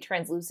and Sweet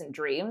Translucent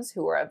Dreams,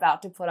 who are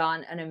about to put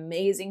on an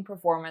amazing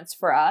performance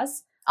for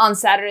us on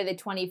Saturday the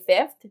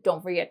 25th.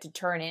 Don't forget to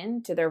turn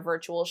in to their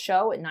virtual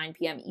show at 9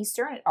 p.m.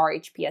 Eastern at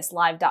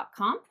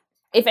rhpslive.com.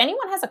 If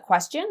anyone has a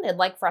question they'd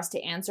like for us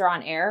to answer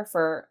on air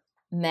for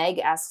Meg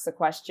Asks a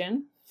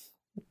Question.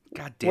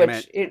 God damn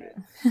it.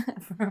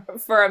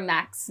 For a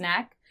Max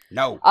snack.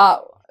 No.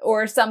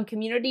 Or some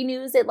community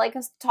news they'd like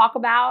us to talk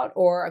about,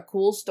 or a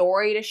cool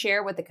story to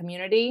share with the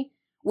community,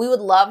 we would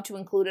love to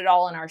include it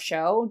all in our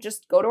show.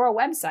 Just go to our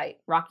website,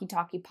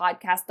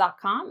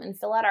 rockytalkypodcast.com, and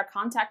fill out our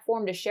contact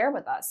form to share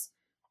with us.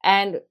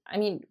 And, I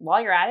mean,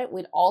 while you're at it,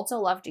 we'd also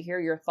love to hear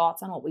your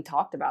thoughts on what we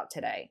talked about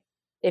today.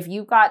 If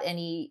you've got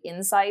any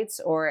insights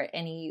or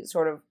any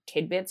sort of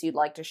tidbits you'd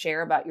like to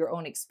share about your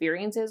own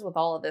experiences with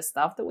all of this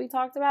stuff that we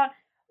talked about,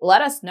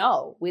 let us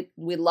know. We'd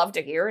love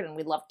to hear it, and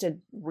we'd love to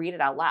read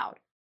it out loud.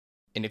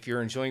 And if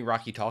you're enjoying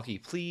Rocky Talkie,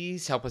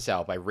 please help us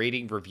out by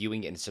rating,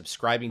 reviewing, and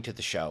subscribing to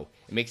the show.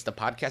 It makes the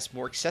podcast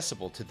more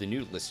accessible to the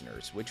new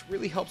listeners, which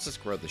really helps us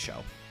grow the show.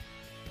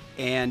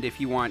 And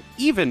if you want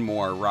even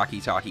more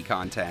Rocky Talkie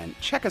content,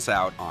 check us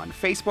out on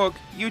Facebook,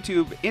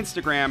 YouTube,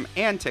 Instagram,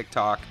 and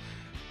TikTok,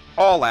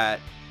 all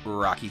at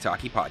Rocky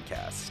Talkie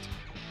Podcast.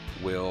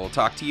 We'll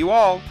talk to you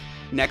all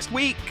next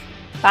week.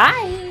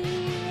 Bye.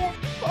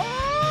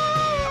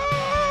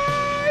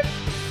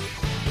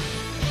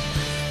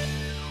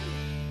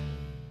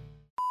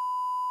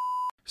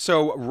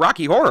 So,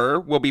 Rocky Horror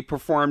will be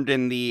performed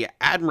in the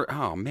Admiral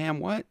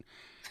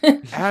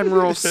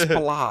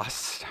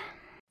Splost,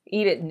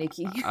 Eat it,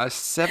 Nikki. a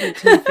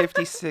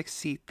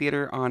 1756-seat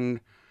theater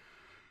on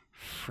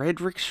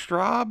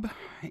Frederiksstraub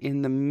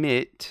in the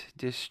Mitte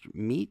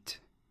district.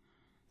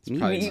 It's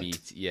probably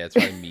meat. Yeah, it's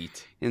probably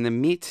meat. In the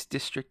Mitte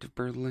district of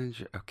Berlin.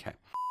 Okay.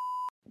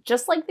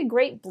 Just like the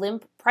great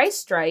blimp price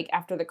strike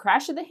after the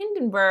crash of the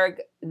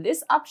Hindenburg,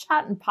 this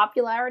upshot in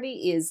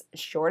popularity is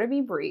sure to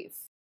be brief.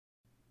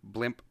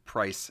 Blimp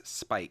price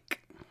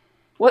spike.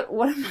 What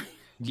am I?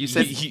 You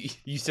said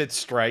you said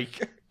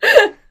strike.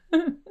 I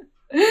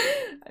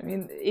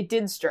mean, it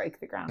did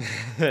strike the ground.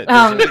 There's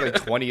only like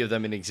 20 of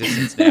them in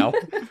existence now.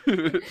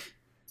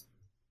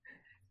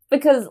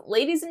 Because,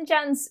 ladies and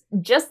gents,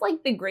 just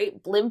like the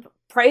great blimp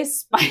price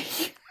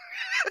spike.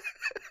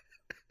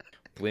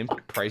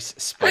 Blimp price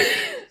spike.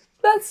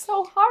 That's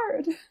so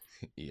hard.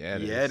 Yeah,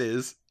 it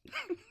is.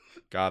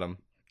 Got him.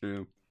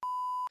 Yeah.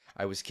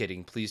 I was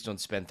kidding. Please don't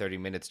spend 30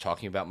 minutes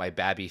talking about my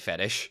babby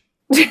fetish.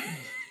 Me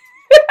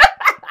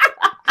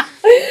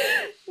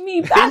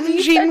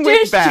babby Binging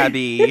with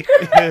Babby.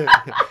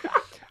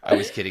 I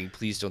was kidding.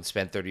 Please don't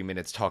spend 30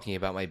 minutes talking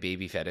about my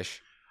baby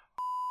fetish.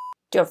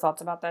 Do you have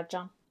thoughts about that,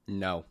 John?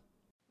 No.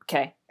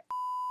 Okay.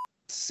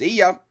 See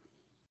ya.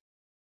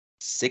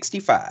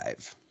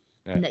 65.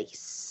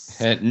 Nice.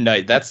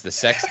 No, that's the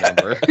sex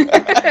number.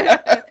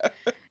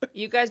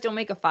 You guys don't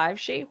make a 5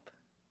 shape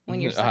when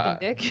you're sucking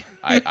dick?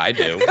 I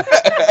do.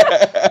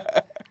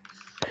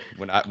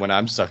 when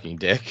I'm sucking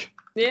dick.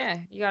 Yeah,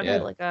 you gotta Yeah.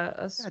 do like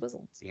a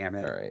swizzle. Damn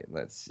it. All right,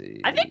 let's see.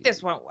 I think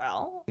this went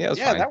well. Yeah, it was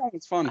fine. That one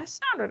was fun. I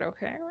sounded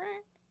okay,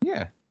 right?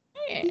 Yeah.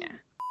 Yeah.